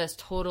 Just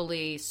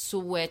totally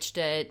switched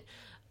it.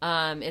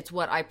 It's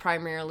what I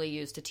primarily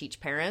use to teach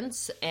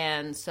parents,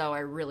 and so I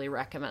really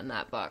recommend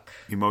that book.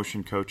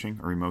 Emotion Coaching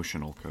or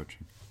Emotional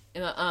Coaching?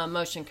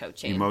 Emotion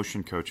Coaching.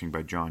 Emotion Coaching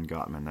by John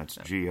Gottman. That's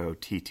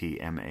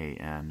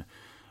Gottman.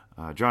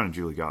 John and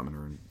Julie Gottman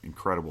are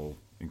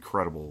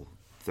incredible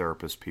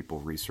therapists, people,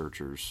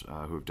 researchers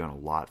who have done a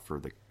lot for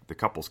the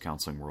couples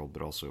counseling world,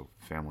 but also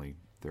family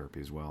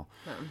therapy as well.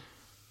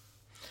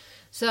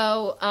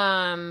 So,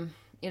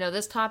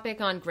 this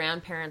topic on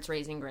grandparents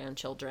raising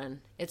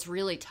grandchildren, it's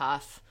really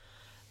tough.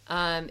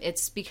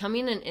 It's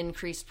becoming an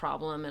increased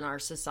problem in our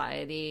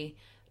society.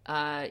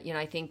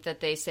 I think that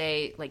they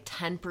say like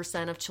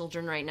 10% of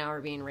children right now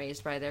are being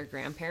raised by their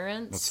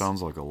grandparents. That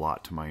sounds like a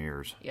lot to my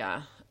ears.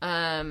 Yeah.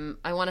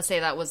 I want to say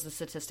that was the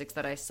statistics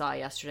that I saw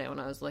yesterday when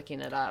I was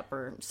looking it up,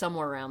 or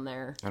somewhere around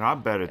there. And I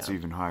bet it's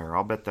even higher.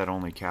 I'll bet that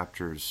only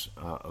captures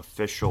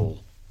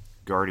official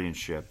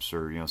guardianships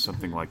or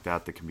something like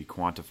that can be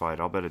quantified.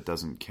 I'll bet it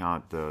doesn't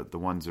count the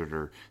ones that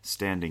are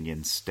standing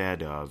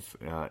instead of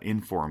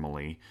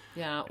informally.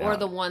 Yeah, or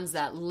the ones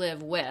that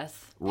live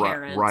with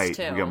parents, right.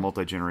 too. We got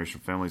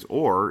multi-generational families.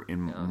 Or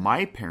in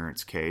my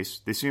parents' case,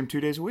 they see them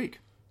 2 days a week.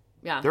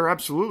 Yeah, they're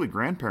absolutely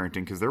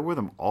grandparenting because they're with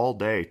them all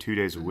day, 2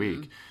 days a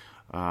week.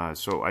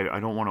 So I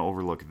don't want to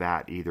overlook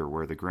that either,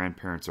 where the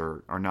grandparents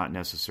are not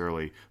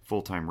necessarily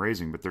full-time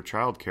raising, but their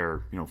child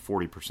care,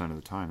 40% of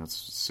the time. That's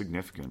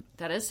significant.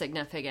 That is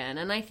significant.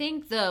 And I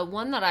think the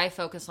one that I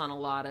focus on a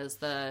lot is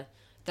the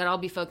that I'll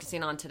be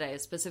focusing on today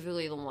is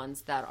specifically the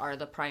ones that are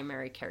the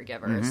primary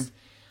caregivers.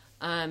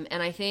 And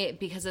I think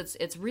because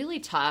it's really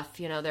tough,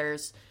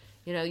 there's,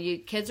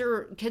 kids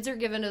are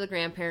given to the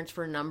grandparents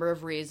for a number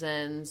of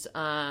reasons.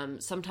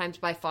 Sometimes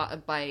by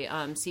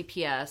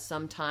CPS,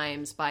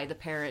 sometimes by the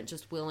parent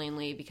just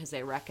willingly because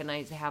they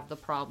recognize they have the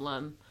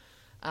problem.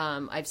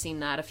 I've seen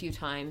that a few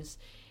times.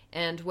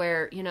 And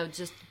where,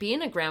 just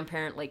being a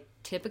grandparent, like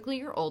typically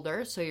you're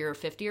older, so you're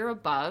 50 or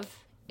above,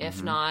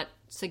 if not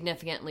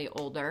significantly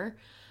older.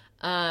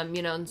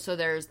 And so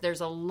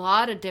there's a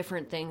lot of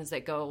different things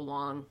that go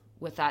along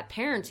with that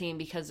parenting,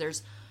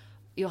 because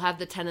you'll have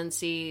the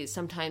tendency,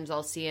 sometimes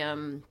I'll see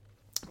them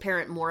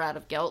parent more out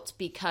of guilt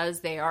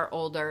because they are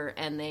older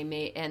and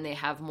they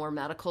have more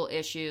medical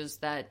issues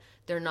that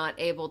they're not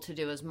able to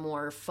do as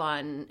more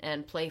fun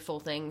and playful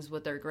things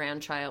with their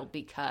grandchild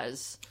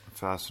because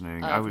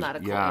fascinating. Of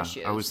medical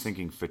issues. I was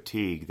thinking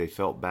fatigue. They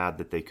felt bad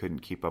that they couldn't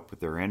keep up with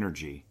their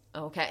energy.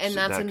 Okay, and so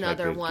that's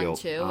another one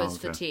too, is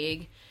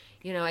fatigue.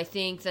 I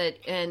think that,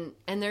 and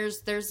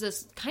there's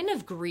this kind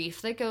of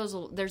grief that goes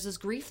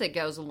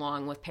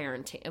along with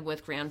parenting,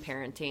 with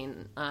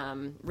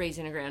grandparenting,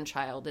 raising a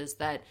grandchild, is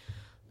that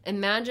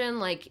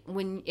imagine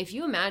if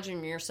you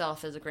imagine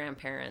yourself as a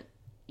grandparent,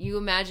 you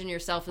imagine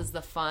yourself as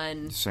the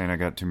fun. Saying I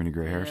got too many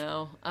gray hairs.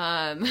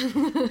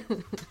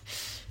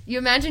 You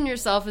imagine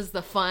yourself as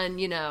the fun,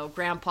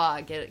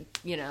 grandpa,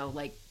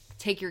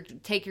 take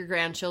your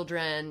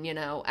grandchildren,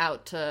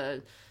 out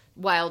to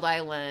Wild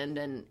Island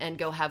and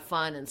go have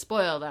fun and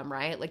spoil them,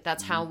 right? Like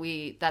that's how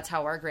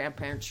our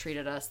grandparents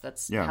treated us.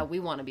 That's how we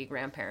want to be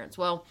grandparents.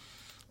 Well,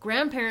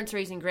 grandparents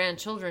raising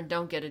grandchildren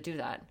don't get to do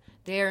that.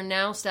 They are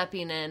now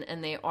stepping in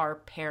and they are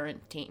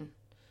parenting.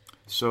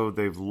 So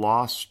they've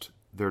lost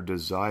their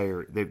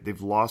desire.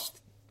 They've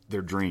lost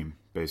their dream,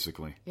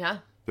 basically. Yeah.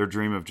 Their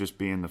dream of just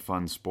being the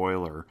fun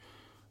spoiler.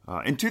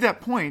 And to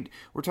that point,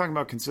 we're talking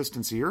about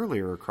consistency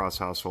earlier across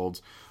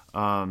households.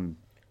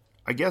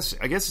 I guess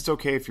it's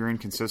okay if you're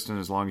inconsistent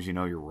as long as you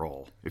know your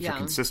role. If you're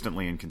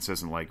consistently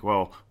inconsistent,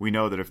 we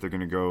know that if they're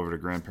going to go over to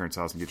grandparents'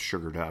 house and get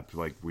sugared up,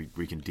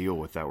 we can deal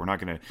with that. We're not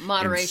going to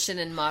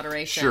moderation.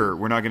 Sure,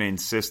 we're not going to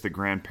insist that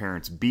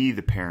grandparents be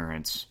the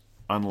parents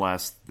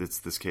unless it's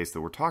this case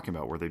that we're talking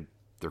about where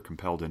they're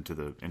compelled into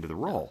the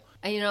role.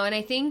 And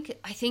I think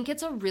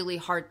it's a really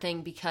hard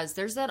thing because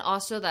there's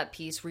that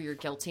piece where you're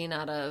guilting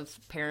out of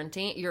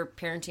parenting. You're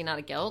parenting out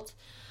of guilt,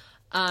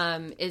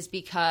 is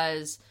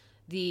because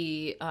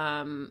the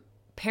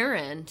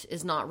parent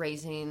is not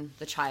raising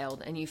the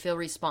child, and you feel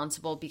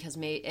responsible because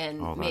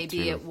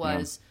maybe it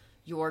was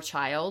your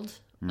child.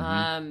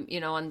 That's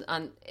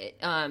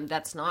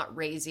not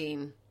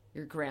raising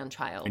your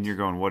grandchild. And you're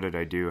going, what did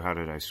I do? How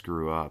did I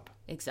screw up?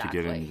 Exactly.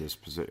 To get into this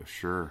position.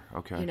 Sure.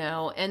 Okay.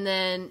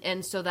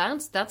 And so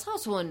that's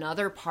also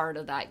another part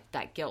of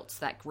that guilt,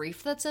 that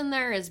grief that's in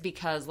there, is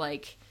because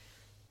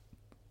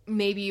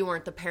maybe you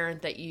weren't the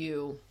parent that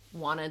you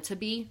wanted to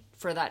be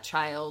for that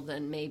child,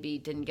 and maybe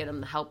didn't get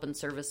them the help and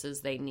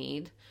services they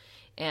need.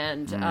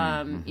 And,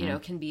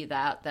 can be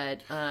that.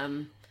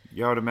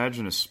 Yeah, I would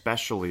imagine,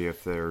 especially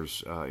if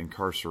there's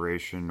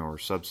incarceration or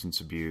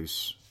substance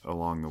abuse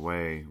along the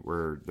way,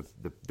 where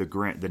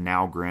the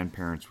now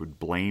grandparents would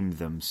blame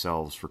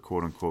themselves for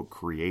quote unquote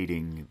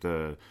creating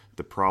the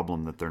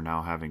problem that they're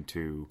now having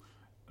to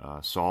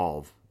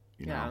solve.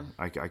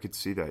 I could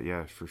see that.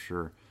 Yeah, for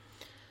sure.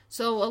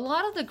 So a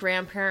lot of the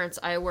grandparents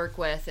I work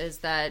with is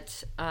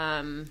that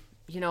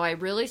I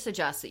really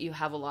suggest that you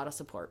have a lot of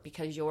support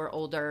because you're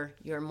older,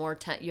 you're more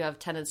you have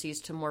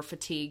tendencies to more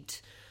fatigued,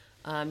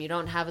 you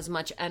don't have as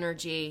much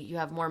energy, you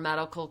have more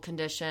medical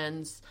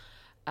conditions.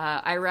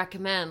 I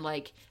recommend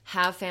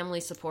have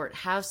family support,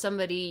 have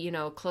somebody,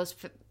 close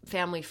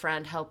family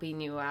friend helping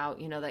you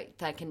out,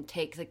 that can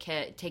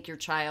take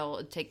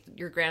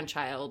your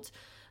grandchild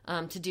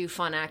to do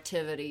fun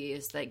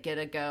activities that get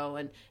a go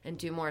and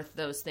do more of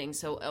those things.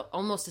 So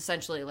almost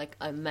essentially like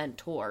a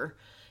mentor,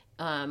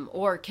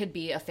 or it could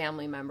be a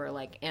family member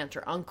like aunt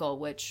or uncle,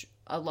 which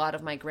a lot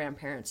of my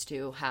grandparents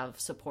do have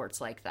supports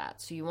like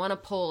that. So you want to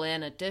pull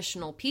in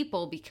additional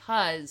people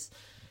because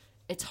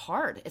it's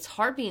hard. It's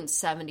hard being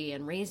 70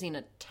 and raising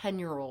a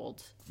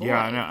 10-year-old boy.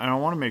 Yeah, and I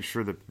want to make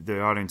sure that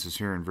the audience is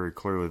hearing very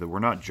clearly that we're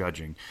not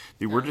judging.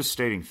 We're just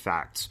stating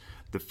facts.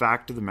 The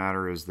fact of the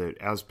matter is that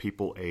as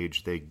people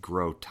age, they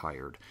grow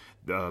tired.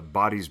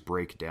 Bodies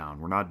break down.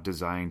 We're not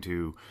designed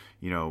to,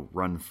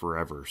 run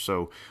forever.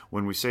 So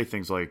when we say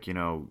things like,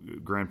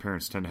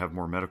 grandparents tend to have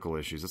more medical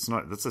issues,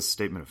 that's a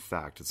statement of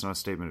fact. It's not a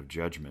statement of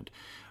judgment.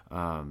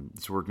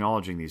 So we're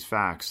acknowledging these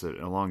facts that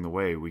along the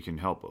way we can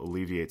help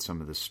alleviate some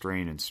of the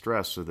strain and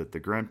stress so that the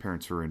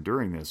grandparents who are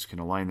enduring this can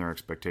align their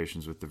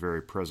expectations with the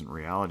very present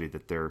reality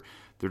that they're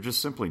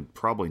just simply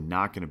probably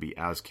not going to be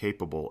as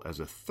capable as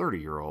a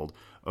 30-year-old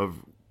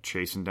of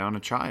chasing down a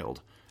child.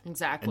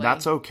 Exactly. And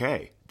that's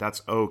okay.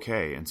 That's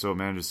okay. And so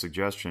Amanda's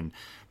suggestion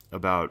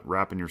about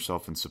wrapping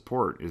yourself in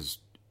support is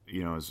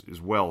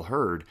well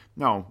heard.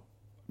 No,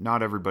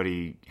 not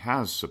everybody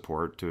has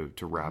support to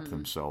wrap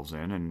themselves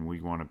in, and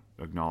we want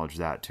to acknowledge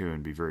that too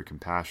and be very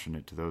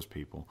compassionate to those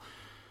people.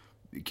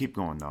 keep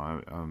going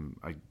though.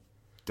 I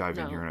dive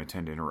in No. here and I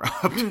tend to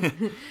interrupt.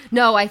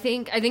 No, I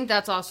think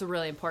that's also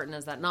really important,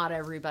 is that not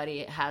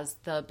everybody has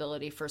the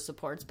ability for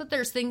supports, but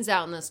there's things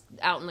out in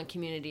the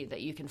community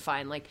that you can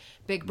find, like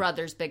big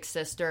brothers, big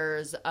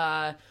sisters.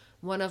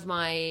 One of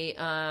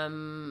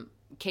my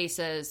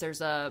cases,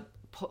 there's a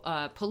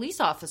police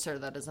officer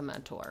that is a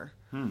mentor.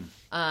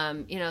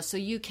 So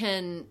you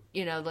can,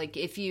 like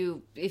if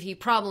you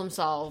problem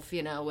solve,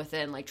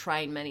 within like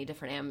trying many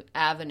different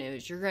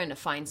avenues, you're going to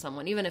find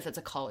someone, even if it's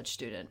a college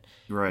student.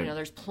 Right.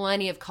 There's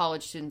plenty of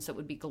college students that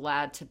would be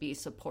glad to be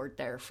support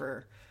there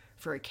for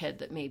a kid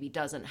that maybe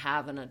doesn't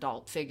have an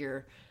adult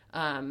figure,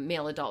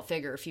 male adult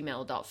figure or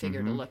female adult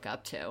figure to look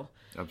up to.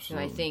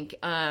 Absolutely. And I think,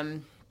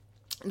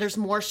 there's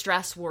more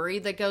stress, worry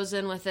that goes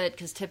in with it,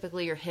 because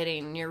typically you're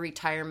hitting your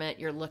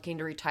retirement, you're looking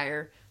to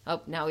retire.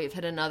 Oh, now we've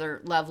hit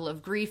another level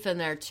of grief in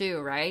there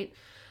too, right?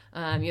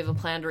 You have a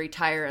plan to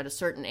retire at a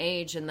certain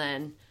age, and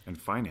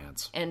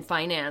finance, and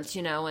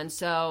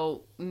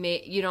so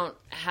you don't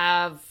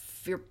have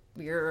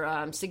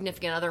your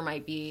significant other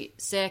might be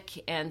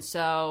sick, and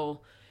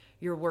so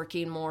you're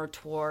working more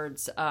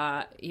towards,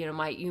 you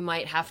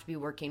might have to be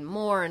working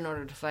more in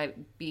order to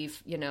be,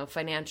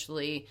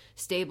 financially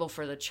stable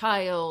for the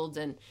child.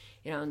 And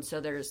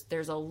so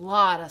there's a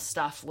lot of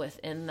stuff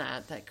within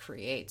that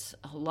creates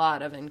a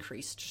lot of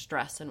increased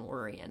stress and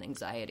worry and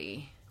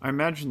anxiety. I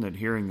imagine that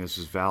hearing this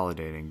is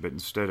validating, but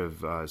instead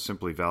of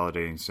simply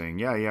validating, saying,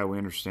 yeah, we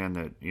understand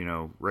that,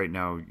 right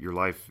now your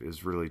life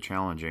is really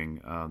challenging,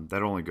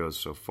 that only goes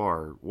so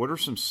far. What are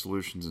some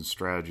solutions and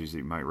strategies that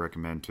you might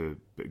recommend to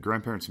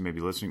grandparents who may be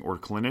listening, or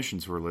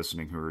clinicians who are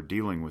listening who are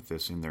dealing with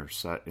this in their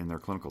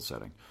clinical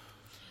setting?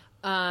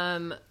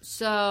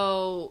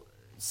 So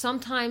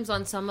sometimes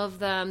on some of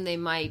them, they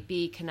might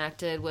be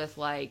connected with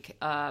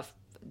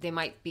they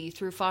might be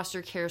through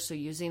foster care, so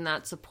using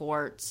that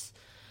supports.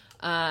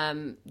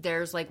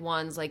 There's like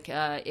ones like,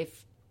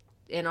 if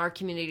in our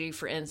community,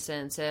 for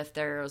instance, if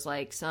there's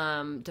like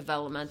some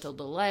developmental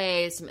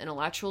delays, some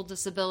intellectual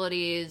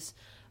disabilities,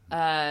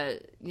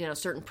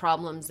 certain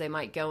problems, they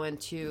might go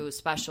into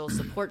special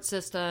support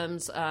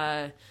systems,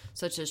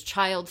 such as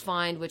Child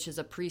Find, which is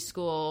a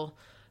preschool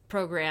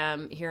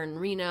program here in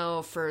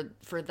Reno for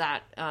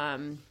that,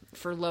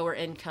 for lower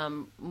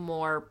income,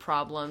 more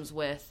problems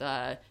with,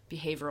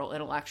 behavioral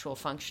intellectual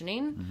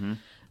functioning.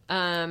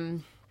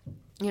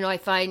 I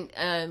find,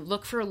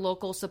 look for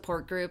local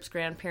support groups,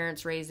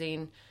 grandparents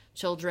raising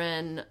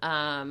children.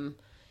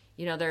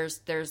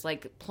 There's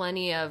like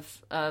plenty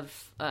of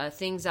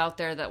things out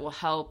there that will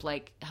help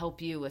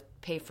you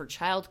with pay for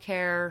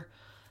childcare.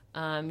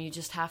 You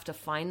just have to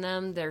find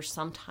them. They're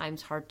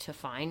sometimes hard to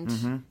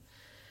find.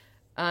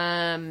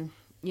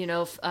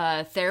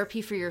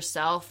 Therapy for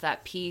yourself,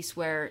 that piece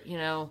where,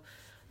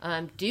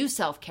 do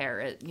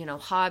self-care,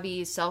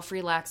 hobbies,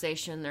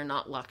 self-relaxation, they're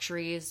not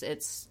luxuries.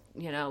 It's,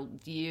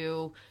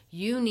 you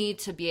need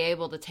to be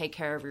able to take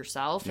care of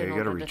yourself in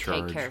order to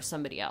take care of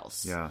somebody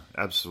else. Yeah,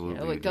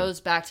 absolutely. It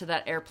goes back to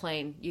that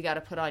airplane. You got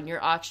to put on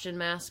your oxygen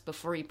mask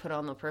before you put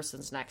on the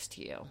person's next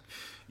to you.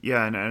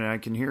 Yeah, and I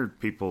can hear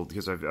people,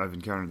 because I've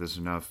encountered this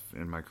enough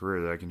in my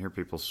career, that I can hear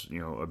people,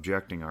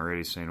 objecting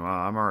already, saying, well,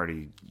 I'm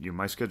already,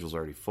 my schedule's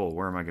already full.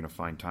 Where am I going to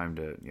find time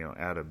to,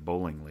 add a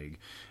bowling league?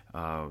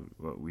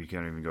 We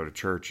can't even go to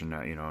church, and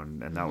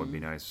that would be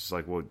nice. It's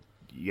like, well,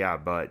 yeah,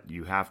 but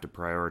you have to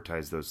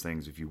prioritize those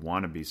things if you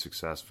want to be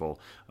successful.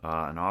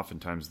 And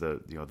oftentimes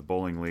the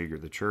bowling league or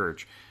the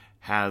church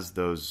has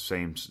those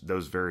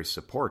very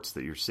supports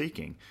that you're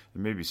seeking.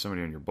 There may be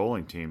somebody on your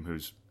bowling team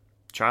who's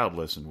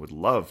childless and would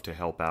love to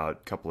help out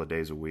a couple of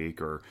days a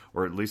week or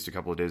at least a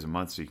couple of days a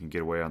month so you can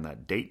get away on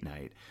that date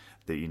night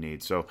that you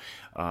need. So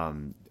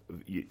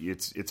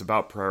it's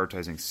about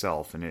prioritizing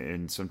self,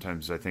 and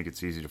sometimes I think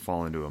it's easy to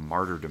fall into a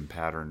martyrdom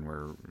pattern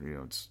where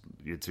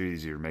it's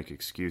easier to make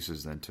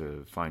excuses than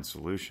to find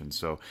solutions.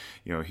 So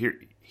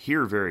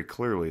hear very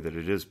clearly that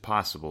it is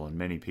possible, and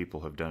many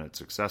people have done it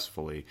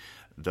successfully.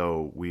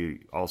 Though we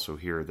also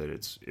hear that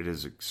it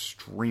is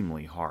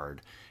extremely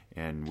hard,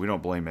 and we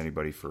don't blame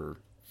anybody for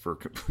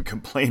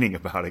complaining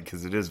about it,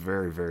 because it is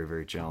very, very,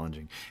 very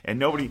challenging. And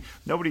nobody,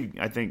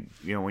 I think,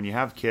 when you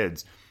have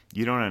kids,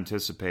 you don't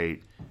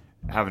anticipate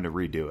having to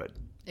redo it.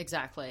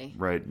 Exactly.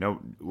 Right. No,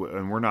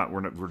 and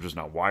we're just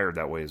not wired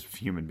that way as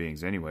human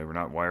beings anyway. We're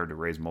not wired to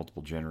raise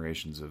multiple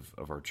generations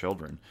of our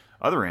children.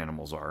 Other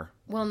animals are.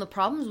 Well, and the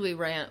problems we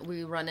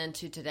run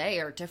into today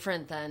are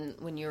different than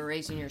when you were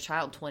raising your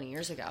child 20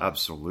 years ago.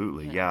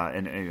 Absolutely. Yeah.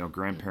 And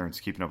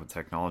grandparents keeping up with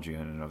technology in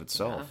and of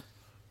itself.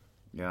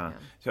 Yeah.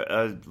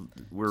 So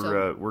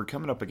we're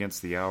coming up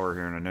against the hour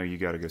here, and I know you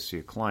got to go see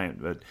a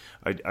client, but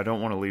I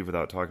don't want to leave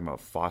without talking about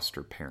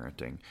foster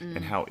parenting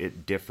and how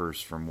it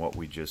differs from what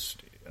we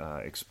just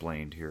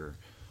explained here.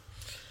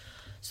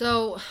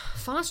 So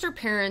foster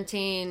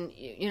parenting,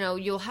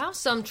 you'll have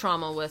some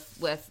trauma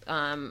with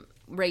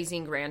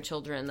raising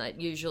grandchildren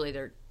that usually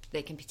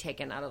they can be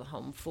taken out of the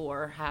home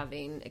for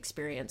having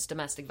experienced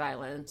domestic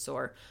violence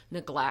or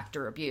neglect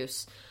or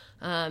abuse.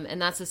 And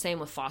that's the same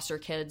with foster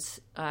kids.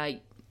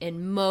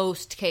 in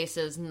most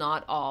cases,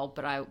 not all,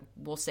 but I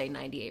will say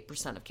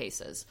 98% of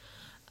cases.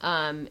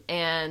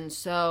 And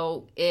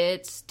so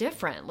it's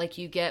different. Like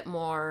you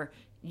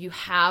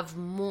have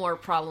more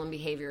problem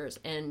behaviors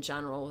in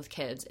general with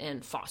kids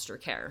in foster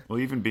care. Well,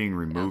 even being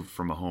removed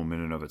from a home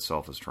in and of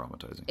itself is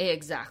traumatizing.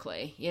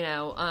 Exactly.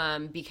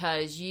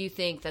 Because you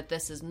think that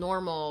this is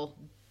normal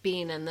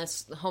being in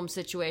this home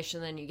situation,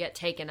 then you get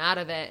taken out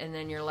of it, and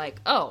then you're like,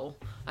 oh,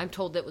 I'm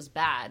told it was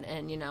bad.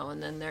 And,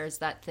 and then there's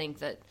that thing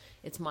that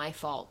it's my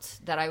fault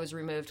that I was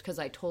removed because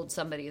I told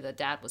somebody that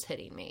dad was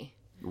hitting me.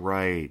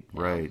 Right.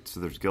 So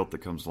there's guilt that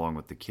comes along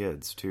with the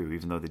kids, too,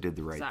 even though they did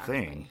the right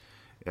thing.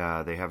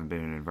 They haven't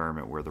been in an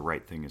environment where the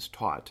right thing is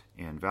taught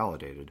and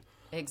validated.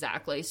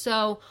 Exactly.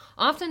 So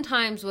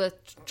oftentimes with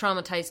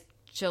traumatized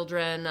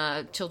children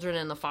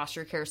in the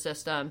foster care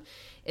system,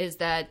 is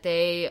that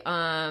they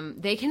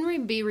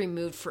can be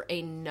removed for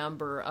a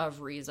number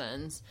of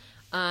reasons.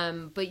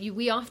 But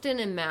we often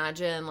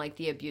imagine like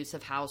the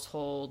abusive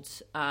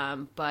households,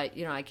 but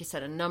like you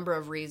said, a number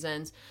of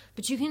reasons.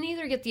 But you can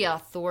either get the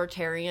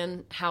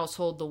authoritarian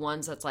household, the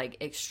ones that's like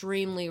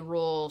extremely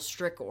rule,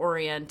 strict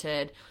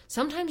oriented.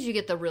 Sometimes you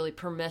get the really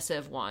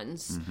permissive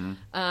ones,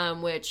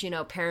 which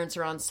parents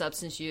are on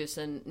substance use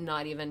and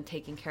not even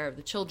taking care of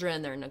the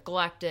children; they're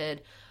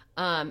neglected.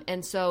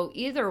 And so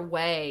either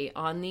way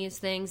on these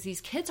things, these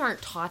kids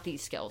aren't taught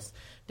these skills.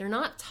 They're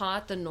not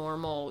taught the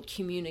normal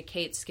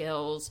communicate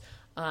skills.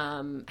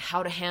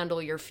 How to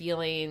handle your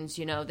feelings.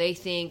 They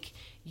think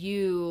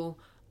you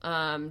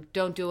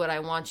don't do what I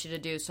want you to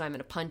do, so I'm going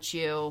to punch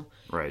you.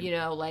 Right.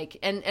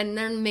 And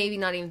they're maybe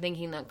not even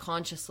thinking that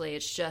consciously.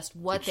 It's just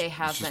what they have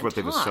been taught. It's just what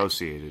they've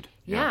associated.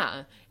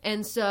 Yeah.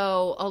 And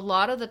so a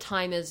lot of the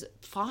time is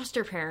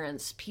foster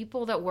parents,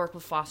 people that work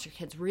with foster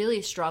kids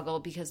really struggle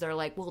because they're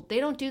like, well, they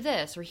don't do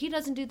this, or he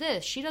doesn't do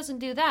this, she doesn't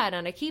do that.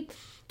 And I keep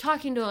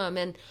talking to him,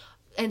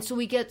 and so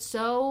we get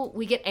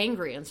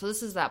angry. And so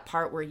this is that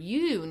part where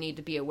you need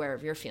to be aware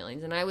of your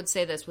feelings. And I would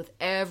say this with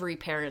every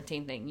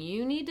parenting thing.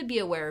 You need to be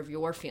aware of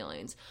your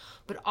feelings.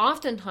 But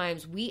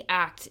oftentimes we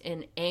act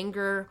in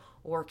anger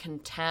or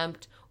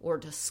contempt or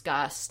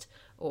disgust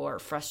or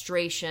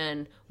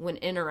frustration when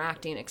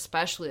interacting,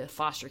 especially with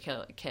foster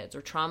kids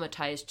or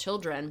traumatized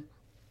children.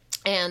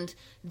 And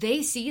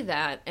they see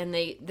that, and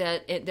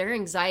their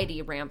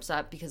anxiety ramps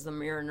up because the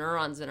mirror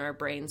neurons in our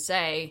brain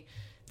say,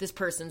 this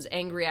person's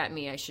angry at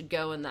me, I should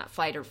go in that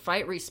fight or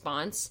fight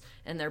response,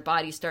 and their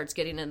body starts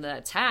getting in the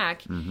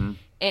attack. Mm-hmm.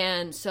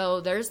 And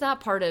so there's that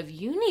part of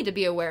you need to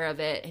be aware of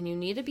it, and you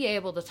need to be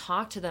able to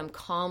talk to them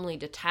calmly,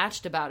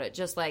 detached about it.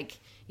 Just like,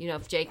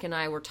 if Jake and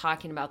I were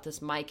talking about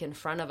this mic in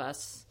front of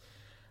us,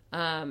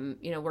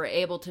 we're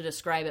able to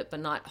describe it but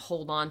not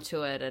hold on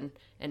to it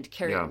and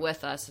carry it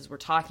with us as we're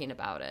talking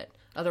about it.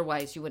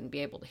 Otherwise, you wouldn't be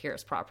able to hear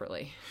us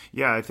properly.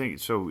 Yeah, I think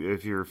so.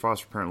 If you're a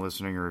foster parent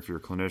listening, or if you're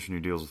a clinician who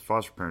deals with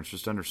foster parents,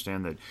 just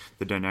understand that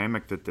the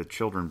dynamic that the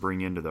children bring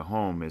into the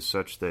home is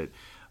such that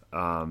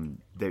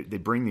they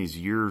bring these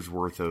years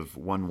worth of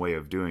one way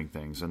of doing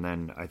things, and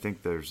then I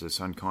think there's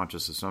this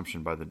unconscious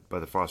assumption by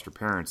the foster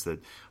parents that,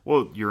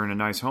 well, you're in a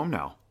nice home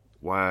now.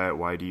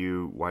 Why do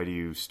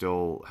you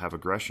still have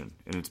aggression?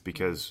 And it's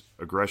because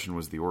aggression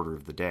was the order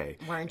of the day.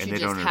 Why aren't you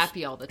just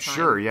happy all the time?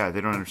 Sure, yeah.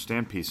 They don't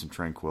understand peace and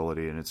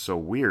tranquility, and it's so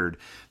weird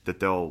that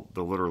they'll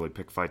literally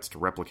pick fights to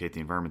replicate the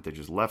environment they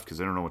just left because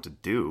they don't know what to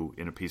do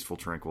in a peaceful,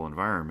 tranquil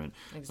environment.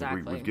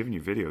 Exactly. We've given you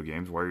video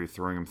games. Why are you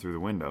throwing them through the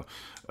window?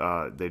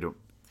 They don't.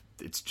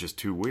 It's just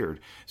too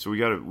weird. So we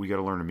got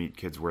to learn to meet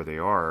kids where they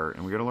are,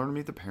 and we got to learn to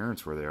meet the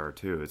parents where they are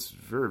too. It's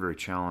very, very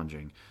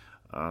challenging.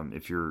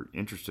 If you're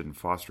interested in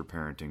foster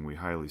parenting, we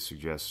highly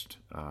suggest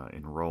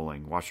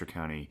enrolling. Washoe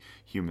County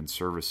Human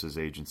Services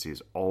Agency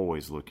is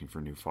always looking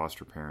for new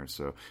foster parents.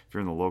 So if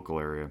you're in the local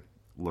area,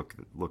 look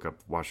up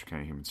Washoe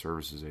County Human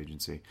Services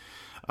Agency.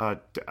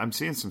 I'm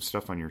seeing some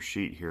stuff on your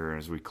sheet here, and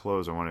as we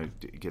close, I want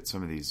to get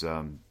some of these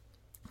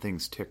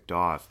things ticked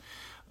off.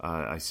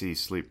 I see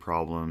sleep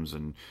problems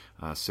and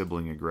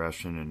sibling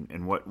aggression,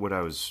 and what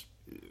I was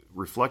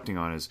reflecting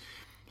on is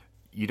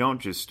you don't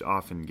just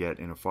often get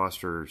in a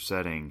foster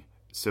setting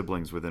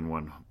siblings within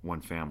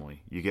one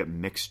family. You get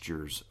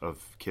mixtures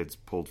of kids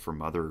pulled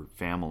from other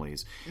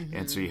families. Mm-hmm.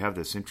 And so you have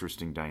this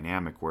interesting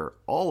dynamic where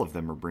all of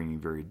them are bringing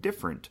very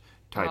different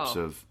types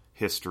of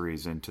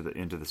histories into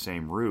the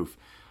same roof.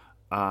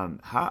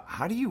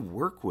 How do you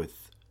work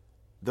with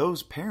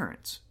those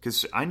parents?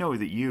 Because I know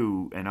that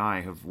you and I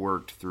have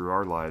worked through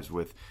our lives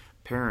with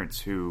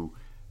parents who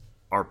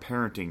are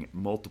parenting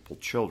multiple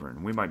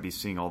children. We might be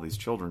seeing all these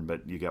children,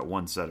 but you got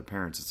one set of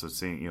parents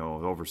that's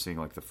overseeing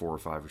like the 4 or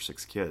 5 or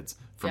 6 kids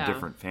from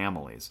different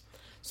families.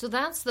 So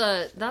that's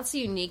the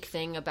unique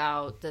thing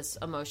about this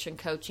emotion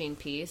coaching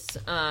piece,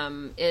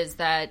 is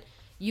that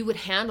you would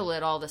handle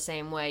it all the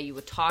same way. You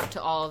would talk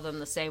to all of them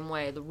the same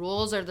way. The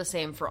rules are the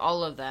same for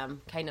all of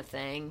them, kind of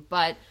thing.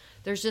 But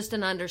there's just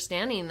an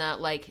understanding that,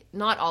 like,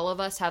 not all of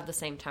us have the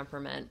same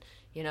temperament.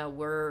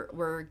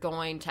 we're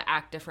going to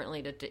act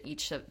differently to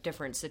each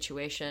different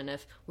situation.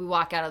 If we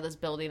walk out of this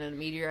building and a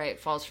meteorite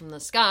falls from the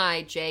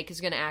sky, Jake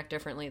is going to act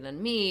differently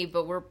than me,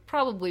 but we're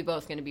probably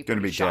both going to be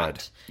pretty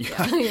shocked. Dead.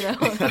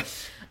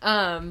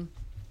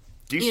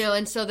 Yeah.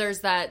 And so there's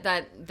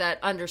that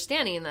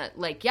understanding that,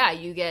 like,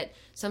 yeah,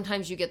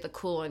 sometimes you get the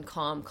cool and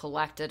calm,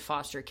 collected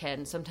foster kid,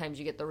 and sometimes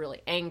you get the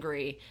really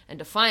angry and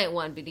defiant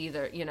one, but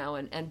either,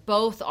 and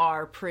both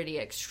are pretty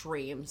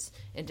extremes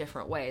in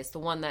different ways. The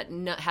one that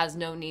has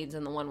no needs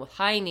and the one with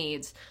high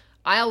needs,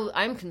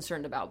 I'm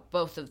concerned about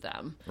both of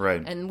them.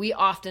 Right. And we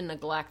often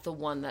neglect the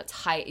one that's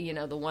high,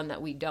 the one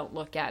that we don't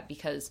look at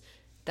because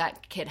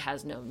that kid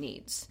has no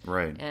needs.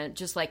 Right. And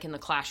just like in the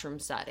classroom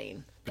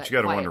setting. But you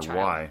got to wonder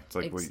why. It's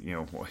like,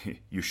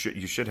 you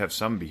should have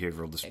some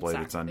behavioral display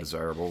that's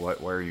undesirable.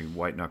 Why are you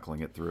white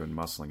knuckling it through and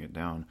muscling it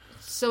down?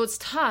 So it's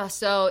tough.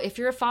 So if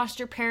you're a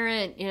foster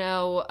parent, get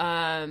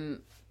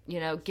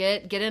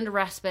into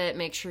respite.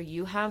 Make sure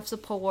you have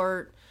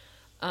support.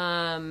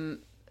 Like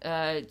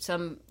I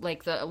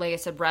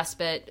said,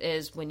 respite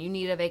is when you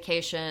need a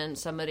vacation.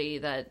 Somebody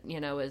that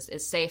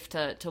is safe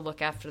to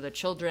look after the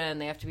children.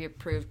 They have to be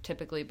approved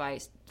typically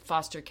by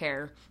foster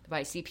care,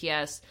 by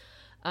CPS.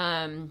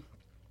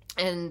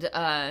 And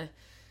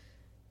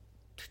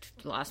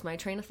lost my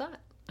train of thought.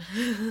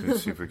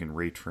 Let's see if we can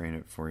retrain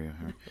it for you.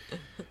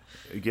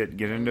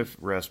 Get into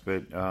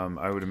respite.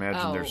 I would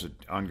imagine there's an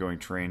ongoing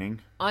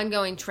training.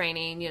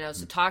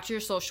 So talk to your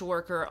social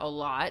worker a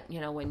lot.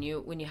 When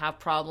you have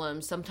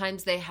problems,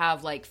 sometimes they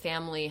have like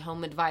family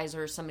home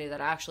advisors, somebody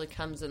that actually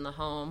comes in the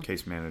home,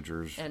 case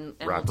managers, and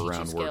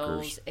wraparound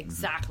workers.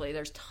 Exactly. Mm-hmm.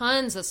 There's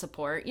tons of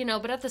support.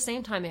 But at the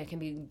same time, it can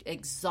be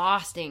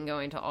exhausting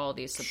going to all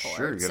these supports.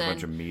 Sure, you got a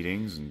bunch of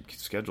meetings and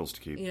schedules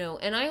to keep.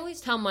 And I always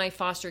tell my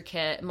foster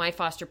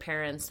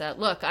parents that,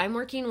 look, I'm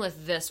working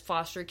with this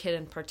foster kid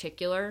in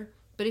particular.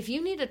 But if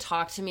you need to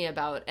talk to me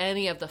about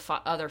any of the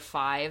other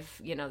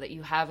 5, that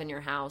you have in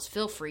your house,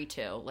 feel free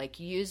to. Like,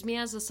 use me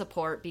as a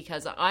support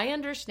because I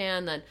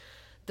understand that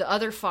the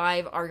other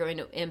 5 are going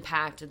to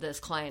impact this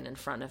client in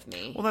front of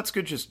me. Well, that's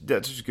good.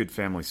 That's just good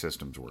family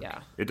systems work. Yeah.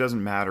 It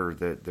doesn't matter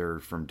that they're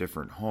from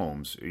different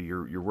homes.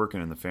 You're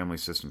working in the family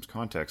systems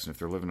context, and if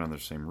they're living under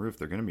the same roof,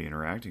 they're going to be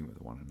interacting with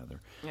one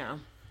another. Yeah.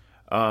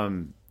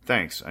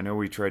 Thanks. I know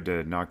we tried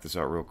to knock this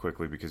out real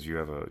quickly because you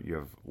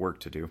have work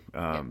to do.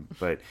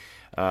 But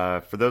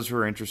for those who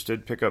are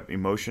interested, pick up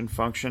Emotion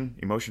Coaching.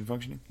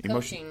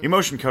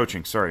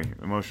 Sorry,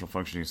 Emotional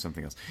Functioning is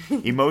something else.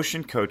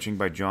 Emotion Coaching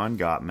by John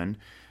Gottman.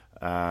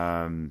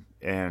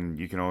 And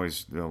you can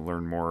always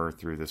learn more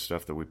through the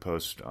stuff that we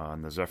post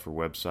on the Zephyr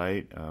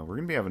website. We're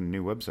going to be having a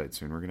new website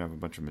soon. We're going to have a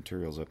bunch of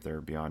materials up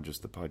there beyond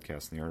just the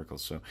podcast and the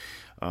articles. So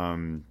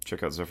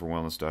check out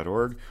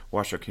zephyrwellness.org.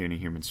 Washoe County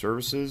Human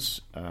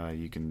Services.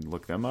 You can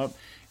look them up.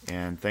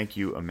 And thank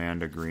you,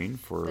 Amanda Green,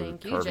 for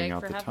carving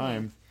out the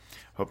time.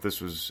 Hope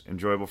this was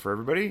enjoyable for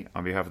everybody.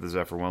 On behalf of the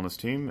Zephyr Wellness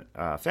team,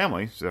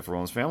 Zephyr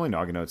Wellness family,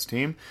 Naugatuck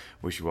team,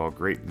 wish you all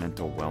great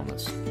mental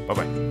wellness.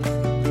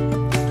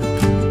 Bye-bye.